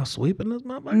 damn, do y'all sweeping this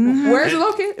motherfucker? Where's it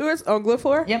located? Where's on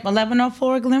Glenford? Yep,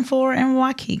 1104 Glenford and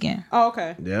Waukegan. Oh,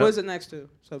 okay. Yep. What's it next to?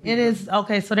 So It is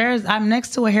okay. So I'm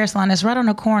next to a hair salon. It's right on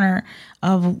the corner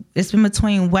of. It's in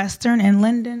between Western and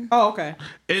Linden. Oh, okay.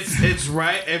 It's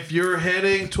right. If you're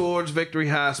heading towards Victory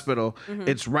Hospital,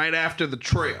 it's right after the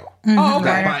trail. Oh, okay.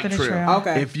 That Right after bike the trail. trail.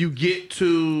 Okay. If you get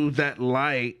to that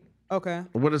light, Okay.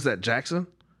 what is that, Jackson?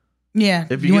 Yeah,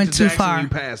 If you you, went get to too Jackson, far. you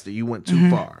passed it. You went too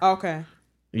far. Okay.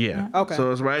 Yeah. Okay.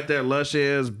 So it's right there. Lush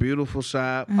is beautiful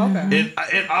shop. Okay.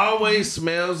 It always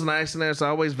smells nice in there. It's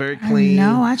always very clean.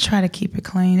 No, I try to keep it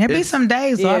clean. There be It's- some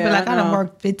days though. I'll be Yeah, like, I I done know.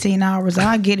 worked 15 hours.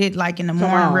 I'll get it like in the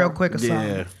morning on. real quick or something.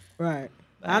 Yeah. Right.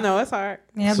 I know it's hard.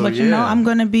 Yeah, So, but you know, yeah. I'm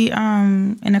gonna be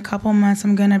in a couple months.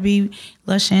 I'm gonna be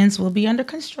Lush Ends will be under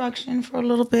construction for a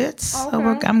little bit. So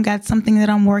Okay. I'm got something that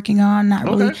I'm working on. Not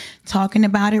really Okay. talking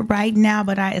about it right now,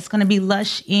 but it's gonna be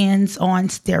Lush Ends on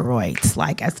steroids.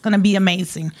 Like it's gonna be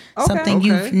amazing. Okay. Something Okay.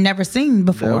 you've never seen There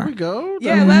before. we go.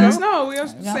 Yeah, There we let go. us know. We'll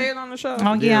say it on the show.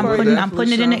 Oh yeah, Yeah, I'm we'll putting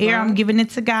definitely it in the shout air. out. I'm giving it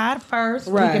to God first.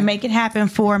 So Right. He can make it happen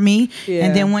for me. Yeah.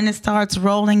 And then when it starts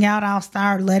rolling out, I'll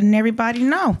start letting everybody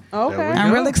know. Okay. There we I'm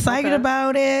go. real excited Okay.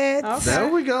 about it. Okay. There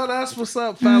we go. That's what's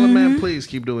up, Fallon man. Please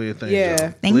keep doing your thing. Yeah.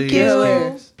 Joe. Thank Please. you.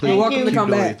 Hilarious. Please You're welcome you. to keep come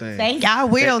doing back. your thing. Thank you. I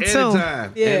will too.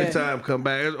 Anytime, Yeah. anytime, come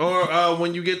back. Or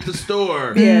when you get the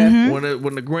store. Yeah. When the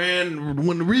when the re-grand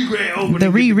open. The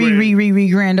you get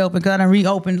grand. grand open got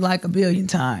reopened like a billion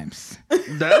times.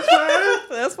 That's fine.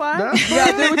 That's fine. That's You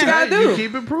gotta do what you gotta do. You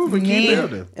keep improving. Keep Yeah.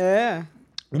 building. Yeah.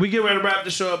 We get ready to wrap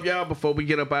the show up, y'all. Before we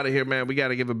get up out of here, man, we got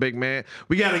to give a big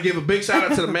shout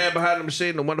out to the man behind the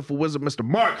machine, the wonderful wizard, Mr.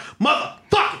 Mark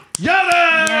motherfucking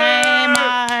Yoder. Hey,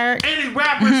 Mark. Any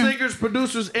rappers, singers,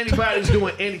 producers, anybody's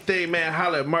doing anything, man,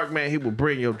 holla at Mark, man. He will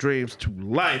bring your dreams to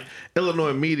life.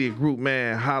 Illinois Media Group,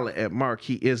 man, holla at Mark.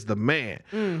 He is the man.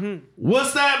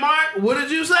 What's that, Mark? What did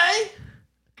you say?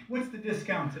 What's the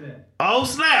discount today? Oh,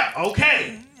 snap.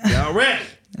 Okay. Y'all ready?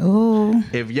 Ooh,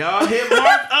 If y'all hit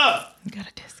Mark up got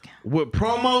a discount. with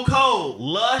promo code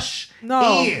LUSH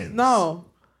No. Ends. No.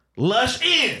 Lush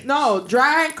Ends. No.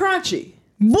 Dry and crunchy.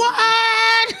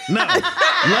 What? No.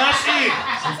 Lush Ends.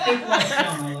 Let's take Lush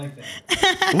down. I like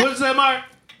that. What's that, Mark?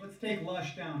 Let's take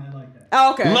Lush down. I like that.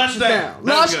 Oh, okay. Lush down. There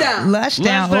we Lush go. down. Lush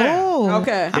down. down. Oh,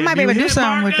 Okay. I might If be able you to do hit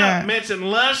something Mark with up, that. Mention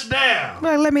Lush Down.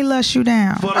 Like, let me lush you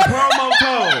down. For the promo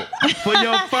code for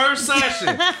your first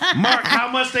session. Mark, how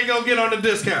much they gonna get on the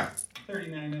discount?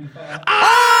 $39.95.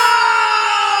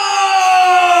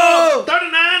 Oh!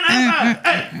 $39.95.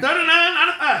 Hey,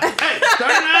 $39.95. Hey,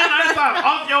 $39.95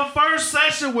 off your first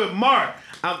session with Mark.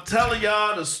 I'm telling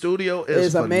y'all, the studio is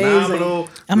It's amazing. phenomenal.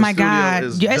 Oh my God.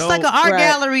 It's like an art Right.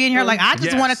 gallery in here. Like, I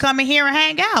just Yes. want to come in here and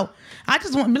hang out. I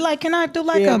just want to be like, can I do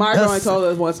like Yeah, a Mark only told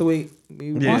us once a week.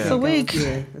 Once a week.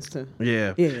 Yeah, that's true.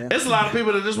 Yeah. Yeah. It's a lot of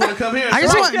people that just want to come here. and I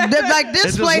just talk. want like this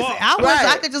just place. walk. I wish Right.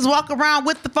 I could just walk around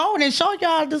with the phone and show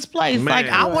y'all this place. Man. Like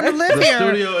I want to live The here.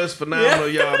 studio is phenomenal,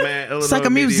 y'all, man. It's like Illinois a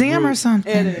Media museum Group. or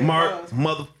something. It is. Mark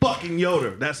motherfucking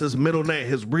Yoder. That's his middle name.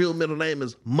 His real middle name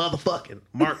is motherfucking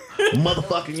Mark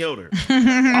motherfucking Yoder.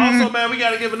 Also, man, we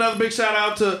got to give another big shout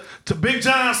out to Big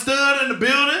John Stud in the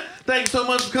building. Thank you so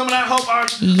much for coming out. Hope our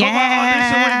audition went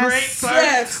great. Yes. Sir.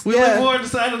 Yes, We yeah. look forward to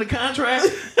signing the contract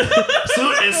as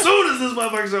soon as this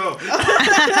motherfucker's show.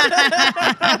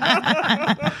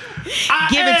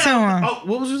 Give it to him. Oh,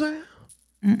 what was you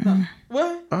saying?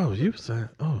 What? Oh, you said.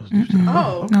 Oh, you said.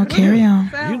 Oh. No, carry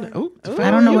on. You know, ooh, I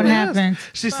don't know you what asked. happened.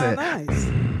 She said, Nice.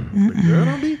 "The girl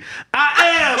don't be." I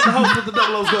am the host of the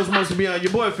Double O's Goes Most Beyond.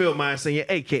 Your boy Phil Myers, senior,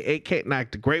 aka Kate Knock,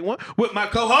 the Great One, with my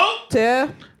co-host. Tell.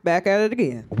 Back at it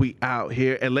again. We out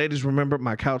here, and ladies, remember,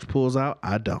 my couch pulls out.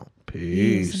 I don't.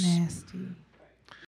 Peace. Business.